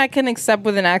woman I can accept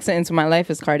with an accent into my life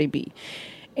is Cardi B.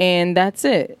 And that's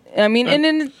it. I mean,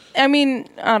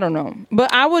 I don't know.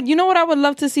 But you know what I would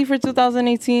love to see for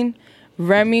 2018?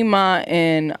 Remy Ma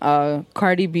and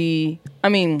Cardi B.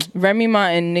 Remy Ma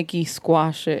and Nicki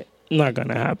squash it. Not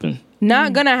gonna happen.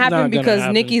 Not gonna happen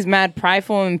because Nicki's mad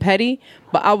prideful and petty.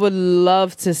 But I would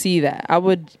love to see that. I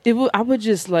would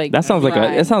just like. That sounds like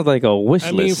a wish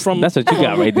list. That's what you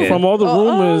got right there. From all the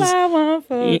rumors,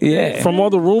 from all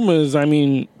the rumors,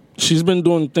 she's been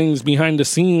doing things behind the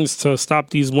scenes to stop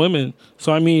these women.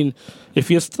 So, if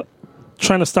you're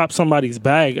trying to stop somebody's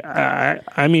bag,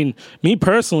 me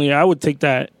personally, I would take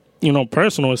that,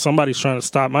 personal if somebody's trying to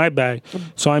stop my bag.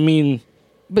 So,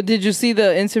 But did you see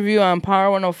the interview on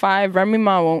Power 105? Remy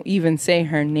Ma won't even say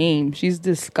her name. She's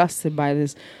disgusted by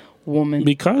this woman.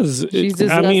 Because, she's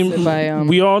disgusted by...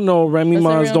 we all know Remy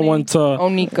Ma is the one to...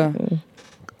 Onika.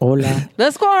 Hola.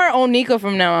 Let's call her Onika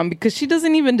from now on because she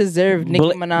doesn't even deserve Nicki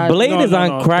Minaj. Blade is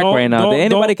on crack right now. Did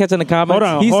anybody catch in the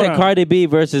comments? He said Cardi B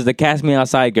versus the Cast Me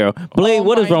Outside girl. Blade,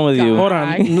 what is wrong with you? Hold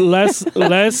on. Let's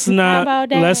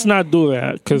not do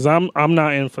that because I'm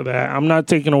not in for that. I'm not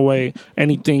taking away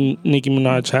anything Nicki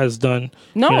Minaj has done.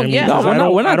 No,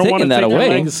 we're not taking that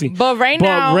away. But right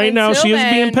now, she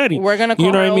is being petty. We're gonna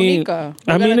call her Onika.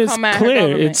 It's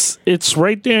clear. It's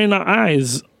right there in our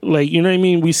eyes. Like, you know what I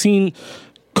mean? We've seen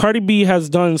Cardi B has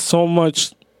done so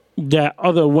much that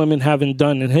other women haven't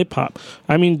done in hip hop.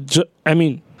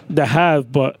 They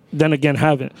have, but then again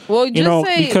haven't. Well,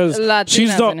 say because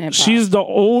Latinas she's the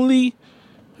only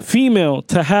female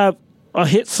to have a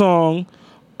hit song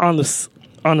on the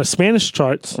Spanish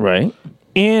charts, right,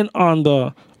 and on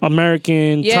the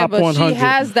American top 100. Yeah, but she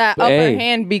has that upper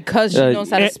hand because she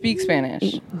knows how to speak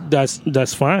Spanish.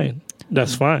 That's fine.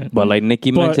 That's fine. But like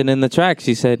Nicki mentioned in the track,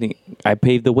 she said, I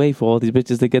paved the way for all these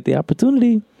bitches to get the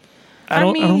opportunity. I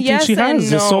don't think she has.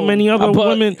 There's so many other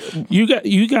women. You got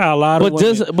a lot of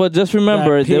women. But just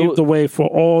remember, that paved the way for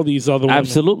all these other women.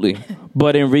 Absolutely.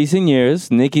 But in recent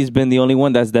years, Nicki's been the only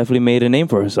one that's definitely made a name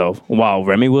for herself. While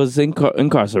Remy was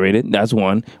incarcerated, that's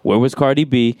one. Where was Cardi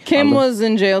B? Kim was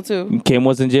in jail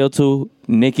too.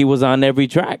 Nicki was on every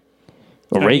track.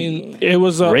 It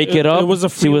was a Rake It Up. It was a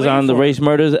she was on the Race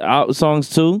Murders out songs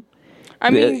too. I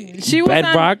mean, she was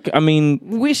Bedrock.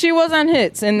 She was on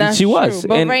hits, and that's she was. True.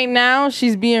 But right now,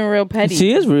 she's being real petty.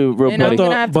 She is real petty.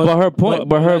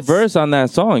 But her verse on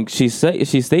that song, she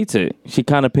states it. She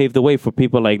kind of paved the way for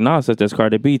people like Nas, such as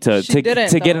Cardi B, to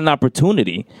get an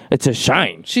opportunity to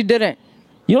shine. She didn't.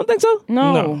 You don't think so?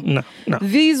 No.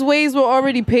 These ways were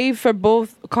already paved for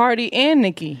both Cardi and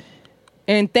Nicki.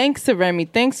 And thanks to Remy,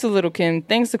 thanks to Lil' Kim,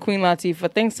 thanks to Queen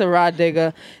Latifah, thanks to Rod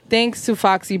Digger, thanks to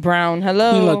Foxy Brown.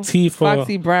 Hello, Queen Latifah.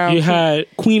 Foxy Brown. You had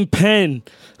Queen Pen.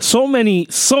 So many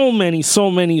artists.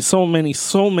 I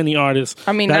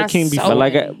mean, that came before. But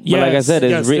like I said,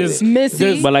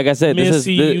 Missy. But like I said,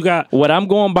 you got what I'm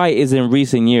going by is in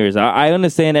recent years. I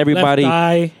understand everybody.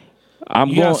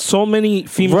 You got so many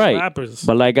female rappers.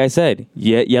 But like I said,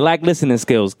 you lack listening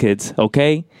skills, kids.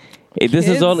 Okay. This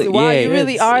is all. Wow, you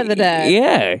really are the dad.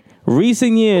 Yeah,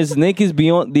 recent years, Nicki's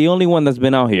the only one that's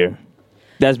been out here,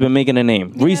 that's been making a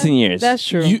name. Yeah, recent years, that's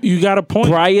true. You got a point.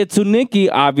 Prior to Nicki,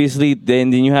 obviously,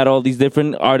 then you had all these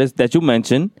different artists that you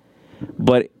mentioned,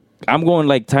 but I'm going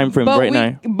like time frame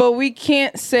now. But we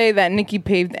can't say that Nicki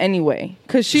paved anyway,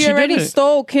 because she already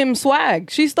stole Kim's swag.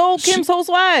 She stole Kim's whole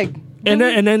swag. And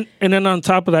then on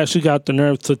top of that, she got the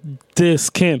nerve to diss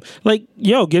Kim. Like,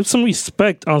 yo, give some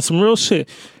respect on some real shit.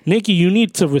 Nicki, you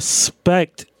need to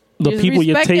respect the people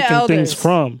you're taking things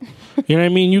from. You know what I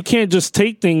mean? You can't just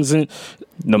take things and...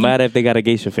 No matter if they got a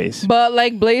geisha face. But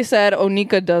like Blaze said,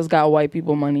 Onika does got white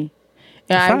people money.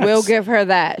 And I will give her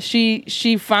that.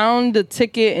 She found the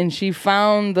ticket and she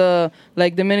found the,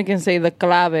 like Dominicans say, the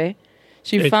clave.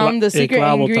 She found the secret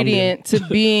ingredient to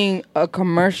being a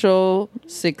commercial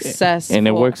successful and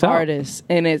it works artist.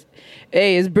 And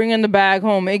it's bringing the bag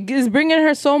home. It is bringing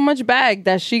her so much bag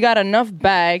that she got enough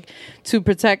bag to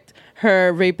protect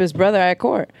her rapist brother at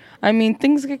court. I mean,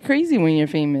 things get crazy when you're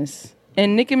famous.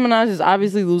 And Nicki Minaj is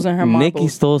obviously losing her marbles. Nicki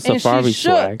stole Safari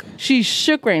swag. She's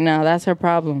shook right now. That's her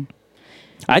problem.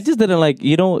 I just didn't like,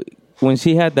 when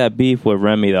she had that beef with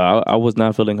Remy, though, I was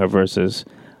not feeling her verses.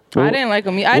 I didn't like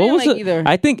them. I didn't like either.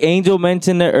 I think Angel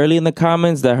mentioned it early in the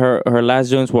comments that her last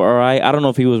joints were alright. I don't know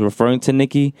if he was referring to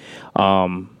Nicki,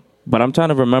 but I'm trying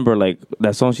to remember like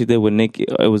that song she did with Nicki.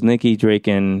 It was Nicki, Drake,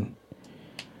 and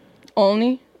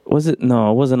Only. Was it?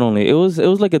 No, it wasn't Only. It was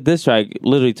like a diss track,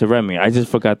 literally to Remy. I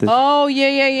just forgot this. Oh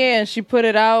yeah. She put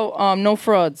it out. No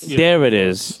frauds. Yeah. There it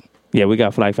is. Yeah, we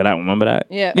got flagged for that one. Remember that?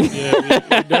 Yeah. We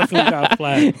definitely got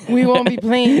flagged. We won't be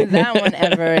playing that one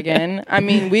ever again. I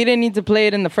mean, we didn't need to play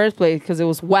it in the first place because it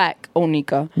was whack,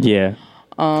 Onika. Yeah.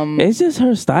 It's just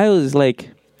her style is like...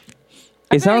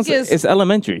 It sounds... It's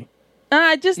elementary.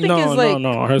 I just think it's like...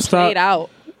 No. Her style... Played out.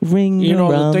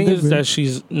 The thing is that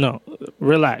she's... No,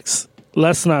 relax.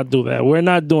 Let's not do that. We're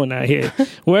not doing that here.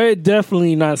 We're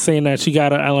definitely not saying that she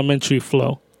got an elementary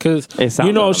flow. Because,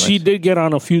 she did get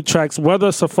on a few tracks.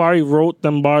 Whether Safari wrote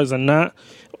them bars or not,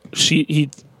 she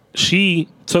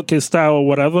took his style or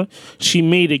whatever. She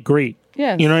made it great.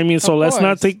 Yeah, you know what I mean? So let's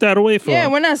not take that away from her. Yeah,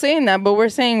 we're not saying that, but we're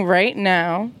saying right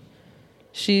now,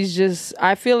 she's just...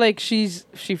 I feel like she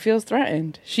feels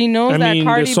threatened. She knows that Cardi B...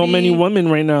 there's so many women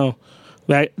right now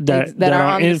that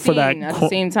are in for that at the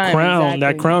same time. crown. Exactly.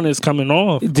 That crown is coming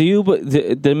off.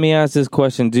 Let me ask this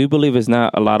question. Do you believe it's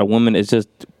not a lot of women? It's just...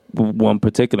 one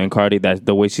particular in Cardi, that's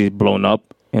the way she's blown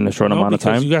up in a short amount of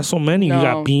time. You got so many. No. You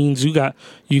got Beans. You got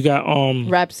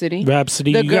Rhapsody.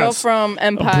 The girl from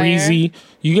Empire. Breezy.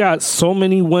 You got so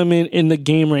many women in the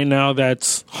game right now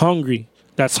that's hungry.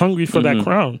 That's hungry for that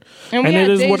crown. And it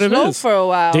is what it is. For a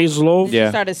while. Dej Loaf. She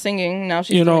started singing. Now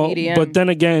she's doing EDM.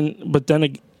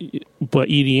 But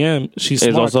EDM, she's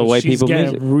it's smart. Also white she's people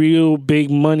getting music. Real big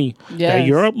money. Yes. That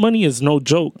Europe money is no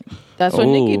joke. That's what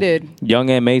Nicki did. Young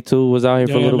M.A. too was out here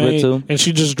for a little bit too. And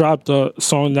she just dropped a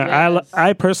song that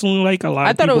I personally like. A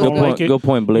lot of people don't like it. Good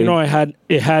point, Blade.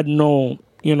 It had no,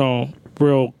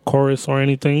 real chorus or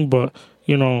anything, but,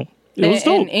 it was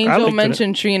dope. And Angel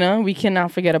mentioned Trina. We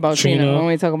cannot forget about Trina when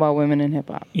we talk about women in hip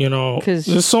hop. Because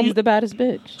she's the baddest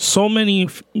bitch. So many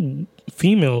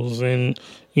females and,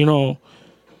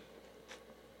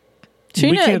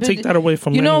 Trina, we can't take that away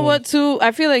from anyone. You know what, too?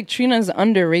 I feel like Trina's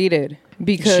underrated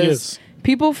because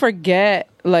people forget,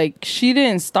 like, she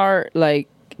didn't start, like,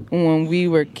 when we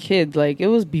were kids. Like, it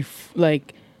was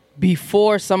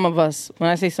before some of us. When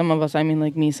I say some of us, I mean,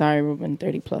 like, me. Sorry, Ruben,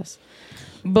 30 plus.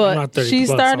 But she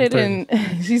started in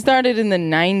she started in the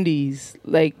 90s,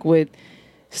 like with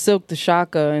Silk the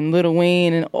Shaka and Lil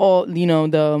Wayne and all,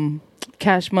 the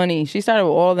Cash Money. She started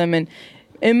with all of them. And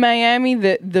in Miami,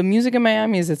 the music in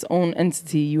Miami is its own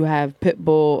entity. You have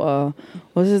Pitbull,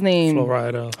 what's his name?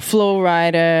 Flo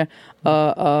Rida,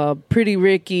 Pretty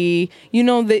Ricky.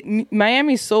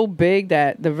 Miami's so big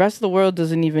that the rest of the world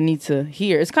doesn't even need to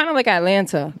hear. It's kind of like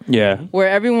Atlanta. Yeah. Where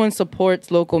everyone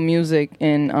supports local music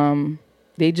and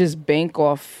they just bank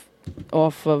off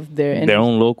of their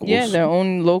own locals. Yeah, their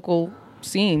own local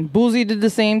scene. Boozy did the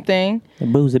same thing.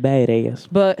 Boozy badass.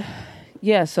 But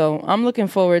yeah, so I'm looking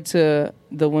forward to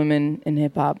the women in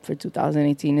hip hop for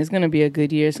 2018. It's gonna be a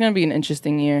good year. It's gonna be an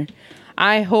interesting year.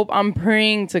 I'm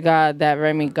praying to God that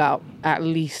Remy got at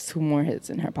least 2 more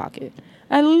hits in her pocket.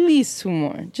 At least 2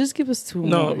 more. Just give us 2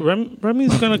 more. No,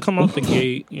 Remy's gonna come out the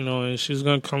gate, and she's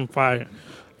gonna come fire.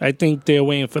 I think they're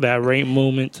waiting for that right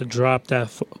moment to drop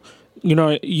that.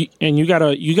 And you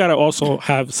gotta also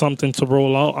have something to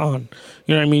roll out on.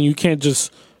 You know what I mean? You can't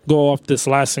just go off this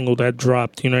last single that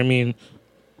dropped. You know what I mean?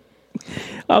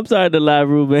 I'm sorry to lie,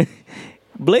 Ruben.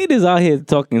 Blade is out here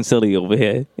talking silly over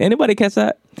here. Anybody catch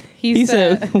that? He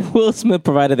said Will Smith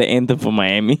provided the anthem for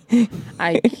Miami.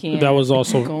 I can't. That was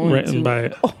also written by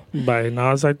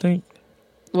Nas, I think.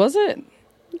 Was it?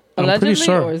 I'm Allegedly, pretty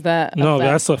sure. Or is that no?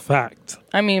 That's a fact.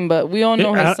 I mean, but we all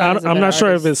know her son is a I'm better not sure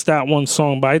artist. if it's that one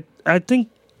song, but I think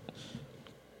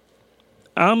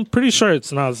I'm pretty sure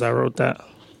it's Nas that wrote that.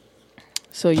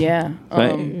 So yeah,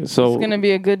 it's gonna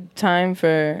be a good time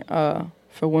for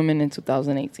women in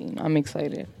 2018. I'm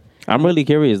excited. I'm really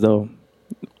curious though.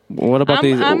 What about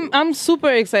these? I'm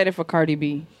super excited for Cardi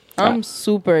B. I'm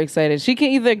super excited. She can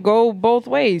either go both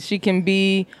ways. She can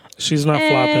be. She's not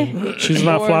flopping. She's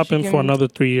not flopping for another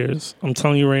 3 years. I'm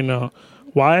telling you right now.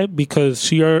 Why? Because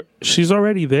she's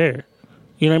already there.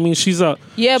 You know what I mean? She's a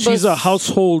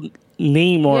household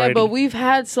name already. Yeah, but we've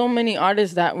had so many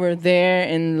artists that were there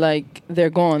and like they're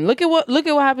gone. Look at what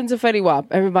happened to Fetty Wap.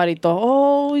 Everybody thought,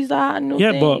 oh, he's a hot new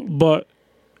thing. Yeah, but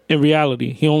in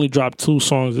reality, he only dropped 2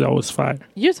 songs that was fire.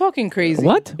 You're talking crazy.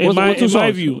 What? In my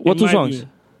view. What 2 songs?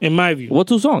 In my view. What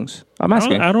 2 songs? I'm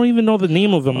asking. I don't even know the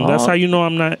name of them. Oh. That's how you know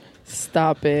I'm not.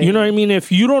 Stop it. You know what I mean?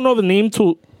 If you don't know the name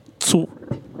to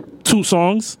 2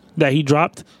 songs that he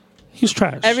dropped, he's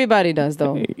trash. Everybody does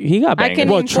though. He got banged.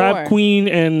 What, Trap Queen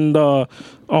and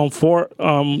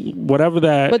whatever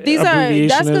that. But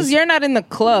that's because you're not in the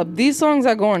club. These songs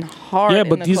are going hard. Yeah,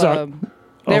 but these club.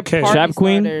 They're okay. Trap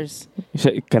Queen.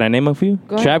 Can I name a few?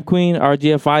 Trap Queen,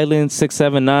 RGF Island,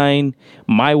 679,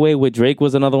 My Way with Drake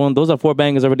was another one. Those are 4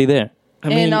 bangers already there. I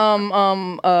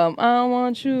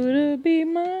want you to be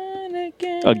mine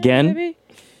again. Baby.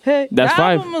 Hey, that's 5.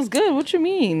 That album was good. What you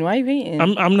mean? Why are you hating?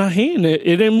 I'm not hating it.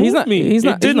 It didn't move me.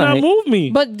 It did not move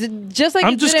me. But just like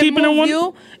I'm it just didn't keeping move it one.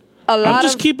 You, I'm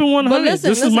just keeping 100.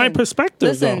 This is my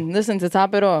perspective. Listen. To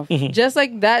top it off, just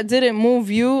like that didn't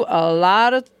move you. A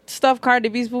lot of stuff Cardi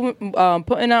B's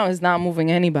putting out is not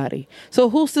moving anybody. So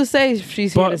who's to say if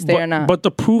she's here to stay or not? But the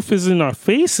proof is in our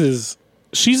faces.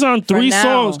 She's on 3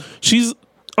 songs. She's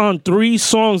on 3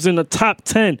 songs in the top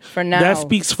 10. For now, that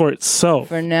speaks for itself.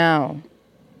 For now,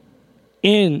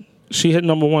 and she hit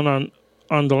number 1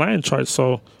 on the Latin chart.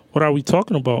 So what are we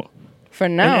talking about? For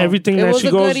now, and everything that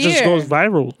she goes just goes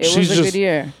viral. Good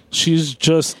year. She's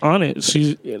just on it.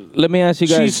 Let me ask you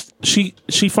guys. She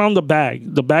found the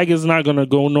bag. The bag is not gonna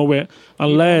go nowhere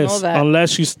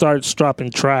unless she starts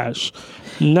dropping trash.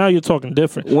 Now you're talking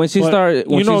different. When she start,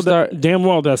 damn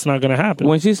well that's not gonna happen.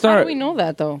 When she start, how do we know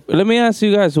that though? Let me ask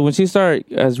you guys. So when she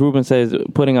start, as Ruben says,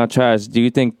 putting out trash, do you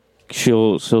think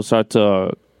she'll start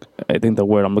to? I think the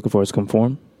word I'm looking for is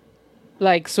conform.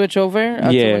 Like switch over to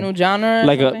a new genre?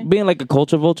 Like being like a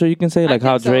culture vulture, you can say. Like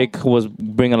how Drake was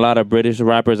bringing a lot of British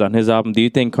rappers on his album. Do you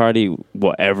think Cardi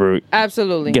will ever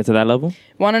absolutely get to that level?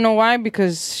 Want to know why?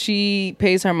 Because she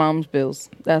pays her mom's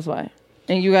bills. That's why.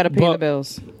 And you got to pay the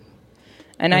bills.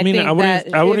 And I think I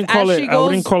wouldn't call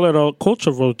it a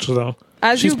culture vulture though.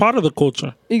 She's part of the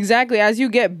culture. Exactly. As you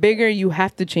get bigger, you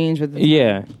have to change with the time.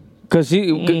 Yeah. Because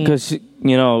she,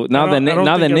 now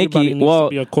that Nicki,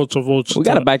 be a culture vulture. We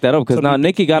got to back that up because now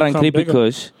Nicki got on Creepy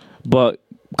Kush, but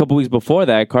a couple weeks before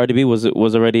that, Cardi B was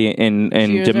already in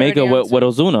Jamaica with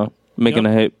Ozuna making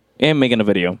a hit and making a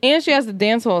video. And she has the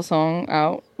dancehall song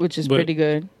out, which is pretty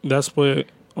good. That's what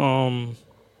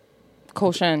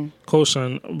Koshan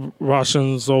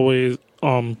Russians always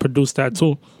produce that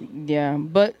too. Yeah,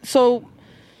 but so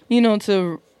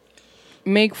to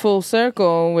make full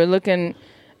circle, we're looking.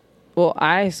 Well,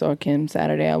 I saw Kim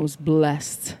Saturday. I was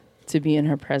blessed to be in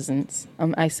her presence.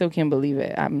 I still can't believe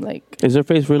it. I'm like, is her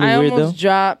face really weird though?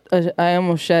 I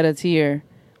almost shed a tear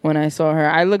when I saw her.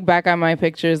 I look back at my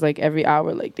pictures like every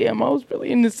hour, like, damn, I was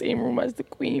really in the same room as the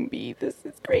queen bee. This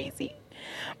is crazy.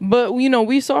 But, you know,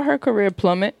 we saw her career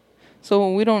plummet.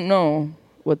 So we don't know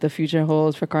what the future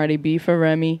holds for Cardi B, for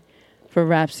Remy, for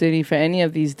Rhapsody, for any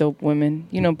of these dope women.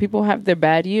 You know, people have their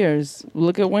bad years.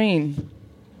 Look at Wayne.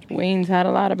 Wayne's had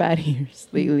a lot of bad years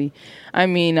lately. I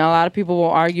mean, a lot of people will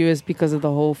argue it's because of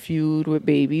the whole feud with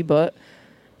Baby, but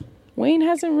Wayne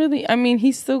hasn't really... I mean,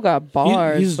 he's still got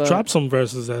bars. He's dropped some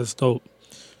verses that's dope.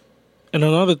 And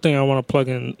another thing I want to plug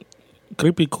in,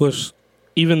 Creepy Kush,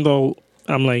 even though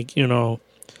I'm like, you know,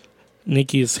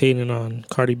 Nicki is hating on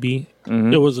Cardi B,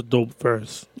 it was a dope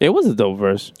verse. It was a dope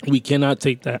verse. We cannot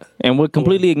take that. And we're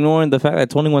completely ignoring the fact that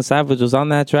 21 Savage was on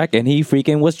that track and he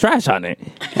freaking was trash on it.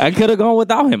 I could have gone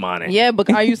without him on it. Yeah, but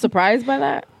are you surprised by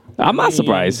that? I'm not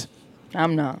surprised.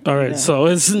 I'm not. All right, so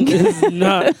it's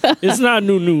not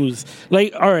new news.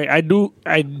 Like, all right,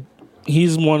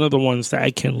 he's one of the ones that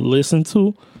I can listen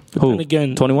to. But Who? then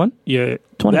again, 21? Yeah,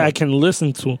 21. that I can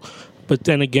listen to. But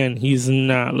then again, he's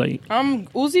not like...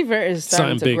 Uzi Vert is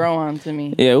starting to grow on to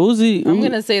me. Yeah, Uzi... I'm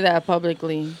going to say that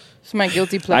publicly. It's my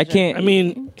guilty pleasure.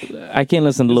 I can't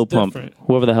listen to Lil Pump.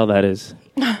 Whoever the hell that is.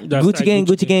 Gucci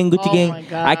Gang. Oh my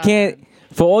God. I can't...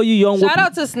 For all you young... Shout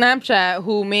out to Snapchat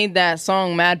who made that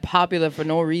song mad popular for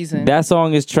no reason. That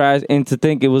song is trash. And to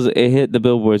think it hit the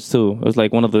billboards too. It was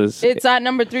like one of those... It's at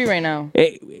number 3 right now.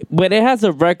 But it has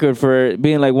a record for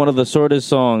being like one of the shortest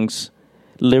songs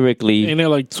lyrically. Ain't it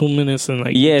like 2 minutes and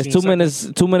like... Yeah, it's 2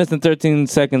 minutes and 13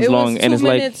 seconds long. It and was it's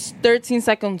 2 minutes, 13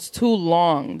 seconds too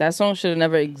long. That song should have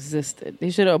never existed. They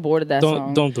should have aborted that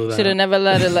song. Don't do that. Should have never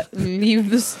let it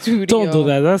leave the studio. Don't do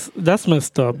that. That's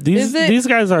messed up. These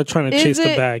guys are trying to chase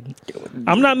the bag.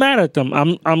 I'm not mad at them.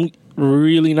 I'm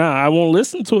really not. I won't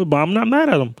listen to it, but I'm not mad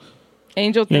at them.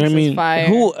 Angel thinks it's fire.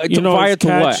 Fire to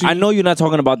what? I know you're not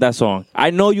talking about that song. I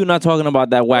know you're not talking about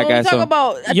that whack ass song.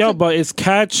 But it's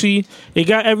catchy. It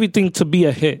got everything to be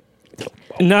a hit.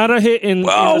 Not a hit in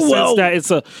the sense that it's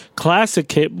a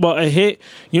classic hit, but a hit.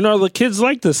 You know, the kids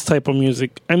like this type of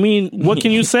music. I mean, what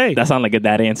can you say? That sounds like a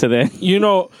dad answer there. You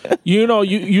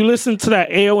listen to that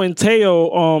Ayo and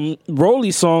Teo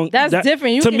Rolly song. That's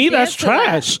different. To me, that's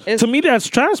trash. To me, that's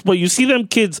trash. But you see them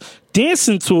kids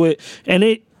dancing to it,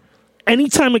 and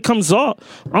anytime it comes on,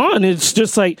 it's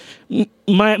just like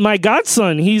my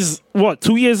godson. He's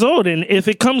 2 years old, and if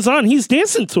it comes on, he's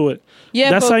dancing to it. Yeah,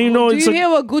 that's how you know. Do you hear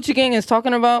what Gucci Gang is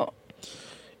talking about?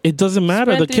 It doesn't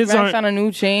matter. The kids aren't on a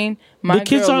new chain. The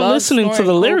kids aren't listening to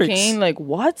the lyrics. Cocaine. Like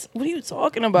what? What are you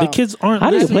talking about? The kids aren't.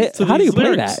 How do you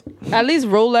play that? At least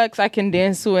Rolex, I can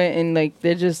dance to it, and like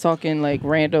they're just talking like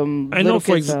random. I know.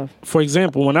 Stuff. For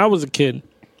example, when I was a kid,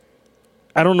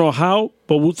 I don't know how,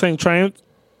 but Wu-Tang Triumph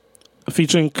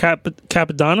featuring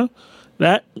Capadonna,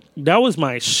 that was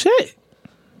my shit.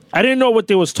 I didn't know what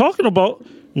they was talking about.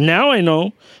 Now I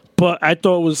know, but I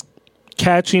thought it was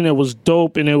catchy and it was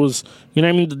dope, and it was, you know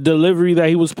what I mean, the delivery that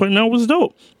he was putting out was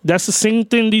dope. That's the same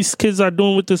thing these kids are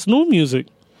doing with this new music.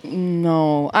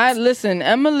 No,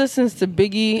 Emma listens to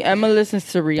Biggie. Emma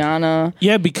listens to Rihanna.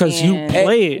 Yeah, because you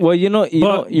play it.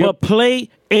 Well, but play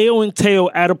Ayo and Teo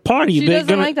at a party. She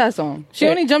doesn't like that song. She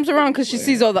only jumps around because she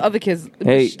sees all the other kids.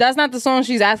 That's not the song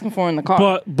she's asking for in the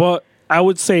car. But I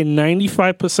would say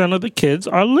 95% of the kids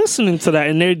are listening to that,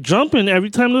 and they're jumping every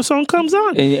time the song comes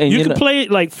on. And you can play it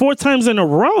like 4 times in a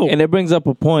row. And it brings up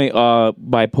a point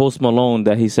by Post Malone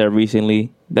that he said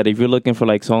recently, that if you're looking for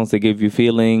like songs that give you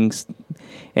feelings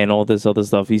and all this other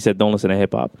stuff, he said don't listen to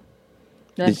hip hop.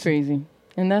 That's crazy,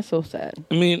 and that's so sad.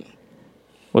 I mean,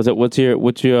 what's your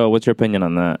opinion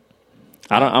on that?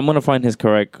 I'm gonna find his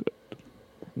correct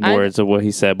words of what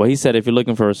he said, but he said if you're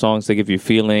looking for songs to give you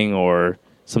feeling or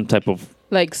some type of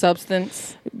like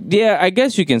substance. Yeah, I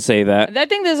guess you can say that. I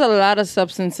think there's a lot of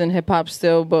substance in hip hop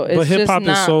still, but it's hip hop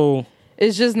is so.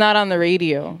 It's just not on the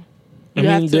radio. I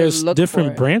mean, there's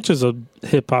different branches of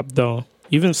hip hop though,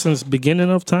 even since beginning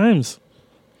of times.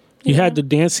 You had the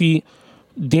dancey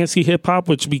hip hop,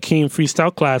 which became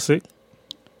freestyle classic.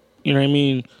 You know what I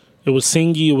mean? It was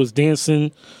singy, it was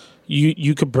dancing.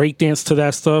 You could break dance to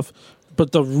that stuff,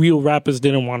 but the real rappers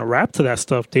didn't want to rap to that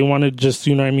stuff. They wanted just,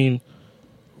 you know what I mean,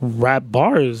 rap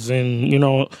bars and, you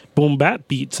know, boom bap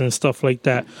beats and stuff like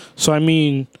that. So I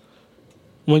mean,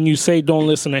 when you say don't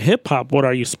listen to hip hop, what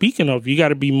are you speaking of? You got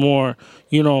to be more,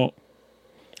 you know.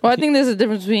 Well, I think there's a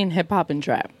difference between hip hop and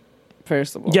trap.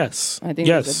 First of all, yes, I think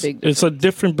there's a big difference. It's a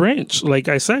different branch. Like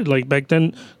I said, like back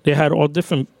then they had all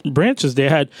different branches. They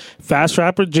had fast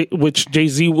rapper, which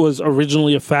Jay-Z was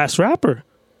originally a fast rapper.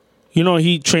 You know,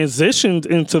 he transitioned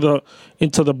into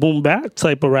the boom bap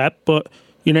type of rap, but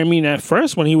you know what I mean. At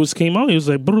first, when he came out, he was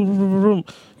like, boom, boom, boom, boom.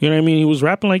 You know what I mean. He was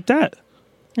rapping like that.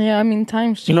 Yeah, I mean,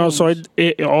 times change. You know, so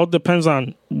it all depends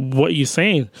on what you're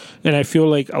saying. And I feel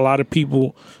like a lot of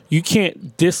people, you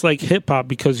can't dislike hip hop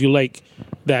because you like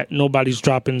that nobody's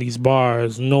dropping these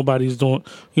bars, nobody's doing,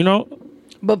 you know.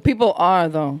 But people are,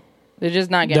 though. They're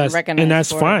just not getting recognized. And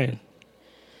that's for fine. It.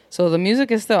 So the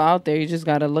music is still out there. You just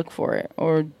got to look for it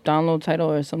or download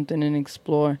Tidal or something and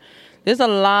explore. There's a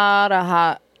lot of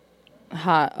hot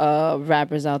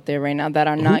rappers out there right now that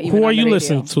are not even. Who are you radio.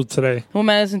 listening to today? Who am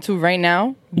I listening to right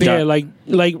now? Yeah, like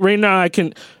right now I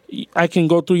can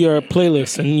go through your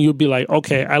playlist and you'll be like,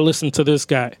 okay, I listened to this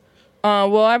guy.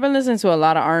 Well, I've been listening to a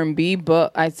lot of R&B,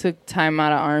 but I took time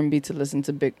out of R&B to listen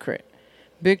to Big Crit.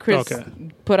 Big Crit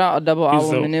put out a double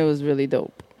album and it was really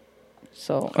dope.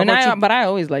 So, but I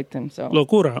always liked him. So,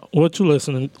 Locura, what you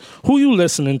listening? Who you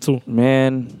listening to?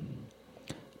 Man,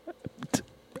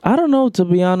 I don't know, to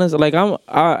be honest. Like I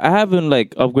haven't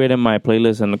like upgraded my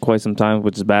playlist in quite some time,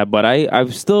 which is bad. But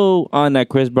I'm still on that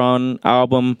Chris Brown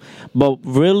album. But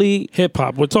really, hip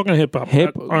hop. We're talking hip hop.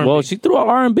 Well, she threw out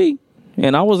R&B,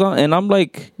 and I was on, and I'm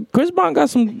like, Chris Brown got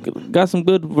some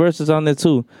good verses on there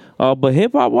too. But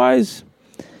hip hop wise,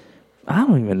 I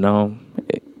don't even know.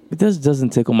 It just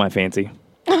doesn't tickle my fancy.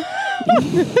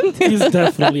 He's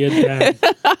definitely a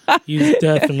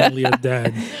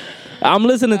dad. I'm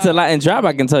listening to Latin trap,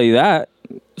 I can tell you that.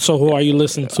 So who are you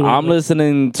listening to? I'm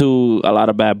listening to a lot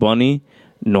of Bad Bunny,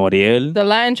 Noriel. The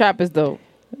Latin trap is dope.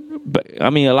 But,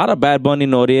 I mean, a lot of Bad Bunny,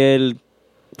 Noriel,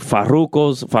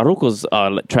 Farruko's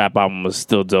trap album was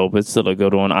still dope. It's still a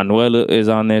good one. Anuel is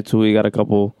on there too. He got a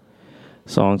couple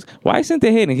songs. Why isn't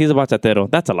they hating? He's a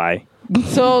bachatero. That's a lie.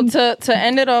 So to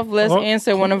end it off, let's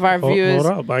answer one of our viewers.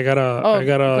 Hold up, I gotta.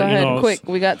 Go ahead, quick.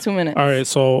 We got 2 minutes. All right.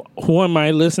 So who am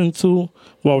I listening to?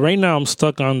 Well, right now I'm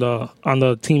stuck on the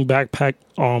Team Backpack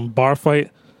bar fight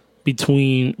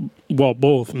between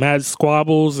both Mad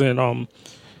Squabbles and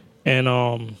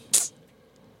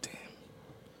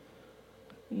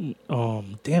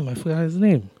damn, I forgot his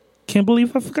name. Can't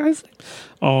believe I forgot his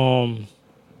name.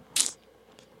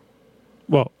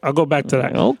 Well, I'll go back to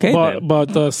that. Okay.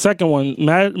 But the second one,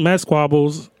 Mad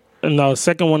Squabbles, and the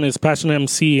second one is Passion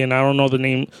MC, and I don't know the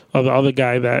name of the other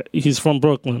guy. That he's from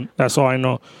Brooklyn. That's all I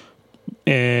know.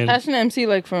 And Passion MC,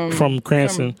 like from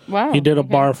Cranston. Wow. He did a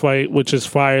bar fight, which is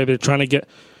fire. They're trying to get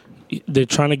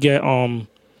him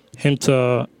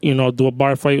to do a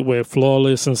bar fight with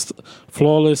Flawless. I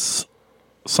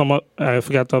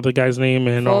forgot the other guy's name,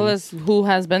 and Flawless, who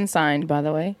has been signed, by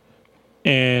the way.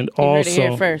 And you also heard it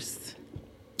here first.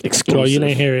 Exclusive. Well, you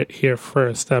didn't hear it here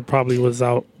first. That probably was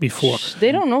out before.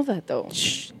 They don't know that though.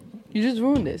 You just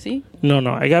ruined it. See? No.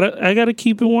 I gotta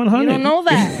keep it 100. You don't know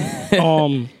that.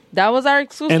 That was our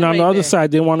exclusive. And on the other side,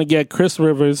 they want to get Chris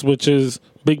Rivers, which is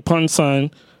Big Pun's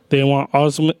son. They want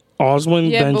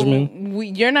Oswin Benjamin.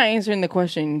 But you're not answering the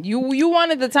question. You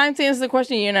wanted the time to answer the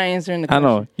question. You're not answering the question. I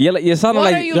know. You're sounding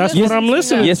like that's what I'm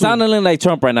listening. You're sounding like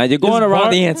Trump right now. You're going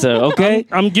around the answer. Okay.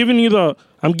 I'm giving you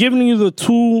the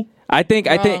two. I think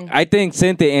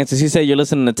Cynthia answers. She said you're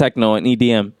listening to techno and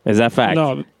EDM. Is that fact?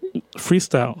 No,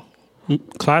 freestyle,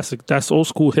 classic. That's old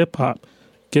school hip hop.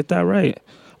 Get that right.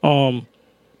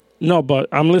 No, but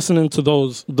I'm listening to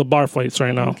the bar fights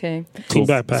right now. Okay. Team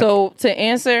Backpack. So to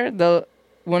answer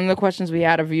one of the questions we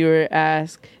had a viewer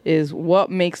ask is, what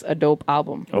makes a dope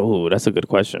album? Oh, that's a good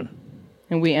question.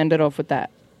 And we ended off with that.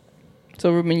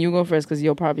 So Ruben, you go first because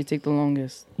you'll probably take the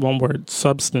longest. One word: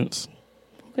 substance.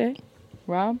 Okay.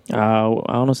 Rob? I don't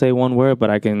want to say one word, but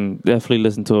I can definitely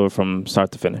listen to it from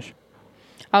start to finish.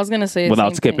 I was going to say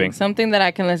without skipping. Something that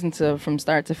I can listen to from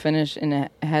start to finish, and it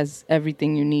has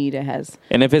everything you need. It has.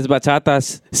 And if it's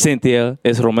bachatas, Cynthia,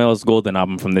 it's Romeo's Golden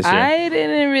album from this year. I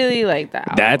didn't really like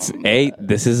that album.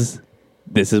 This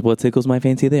is what tickles my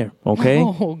fancy there, okay?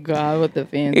 Oh, God, what the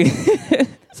fancy.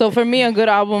 So for me, a good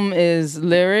album is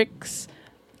lyrics,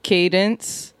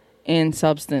 cadence, and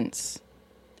substance.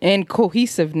 And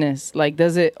cohesiveness. Like,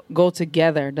 does it go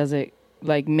together? Does it,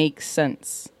 like, make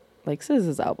sense? Like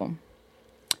SZA's album.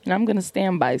 And I'm going to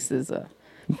stand by SZA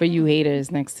for you haters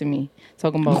next to me.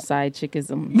 Talking about side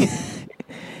chickism.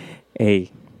 Hey,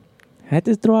 I had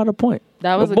to throw out a point.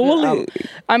 That was a good album.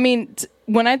 I mean,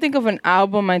 when I think of an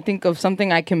album, I think of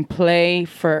something I can play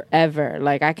forever.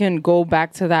 Like, I can go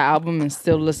back to that album and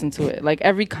still listen to it. Like,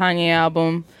 every Kanye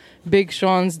album, Big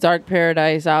Sean's Dark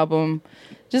Paradise album.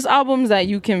 Just albums that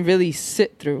you can really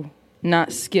sit through,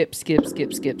 not skip. That's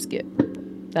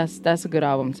a good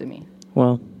album to me.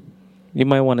 Well, you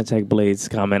might want to check Blade's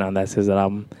comment on that SZA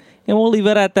album. And we'll leave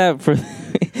it at that for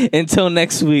until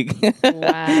next week.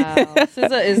 Wow.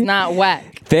 SZA is not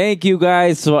whack. Thank you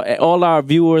guys, all our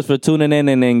viewers, for tuning in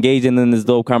and engaging in this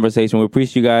dope conversation. We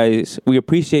appreciate you guys. We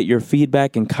appreciate your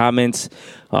feedback and comments.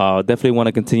 Definitely want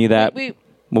to continue that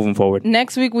moving forward.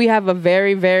 Next week we have a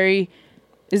very, very...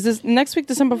 Is this next week,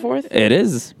 December 4th? It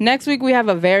is. Next week we have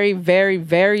a very, very,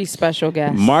 very special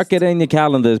guest. Mark it in your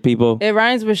calendars, people. It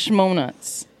rhymes with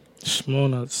Schmonuts.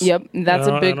 Schmonuts. Yep, that's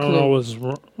a big clue. I don't know what's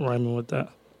rhyming with that.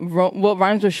 What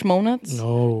rhymes with Schmonuts?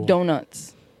 No.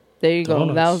 Donuts. There you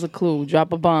go. That was a clue.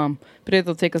 Drop a bomb.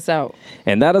 Preto, take us out.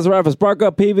 And that is right for Spark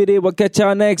Up PVD. We'll catch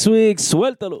y'all next week.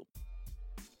 Suéltalo.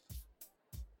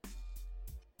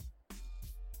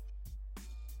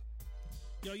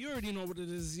 Yo, you already know what it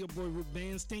is. It's your boy Rick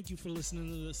Bands. Thank you for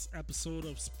listening to this episode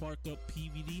of Spark Up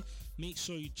PVD. Make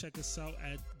sure you check us out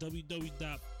at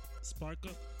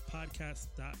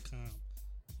www.sparkuppodcast.com.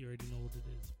 You already know what it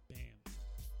is. Bam.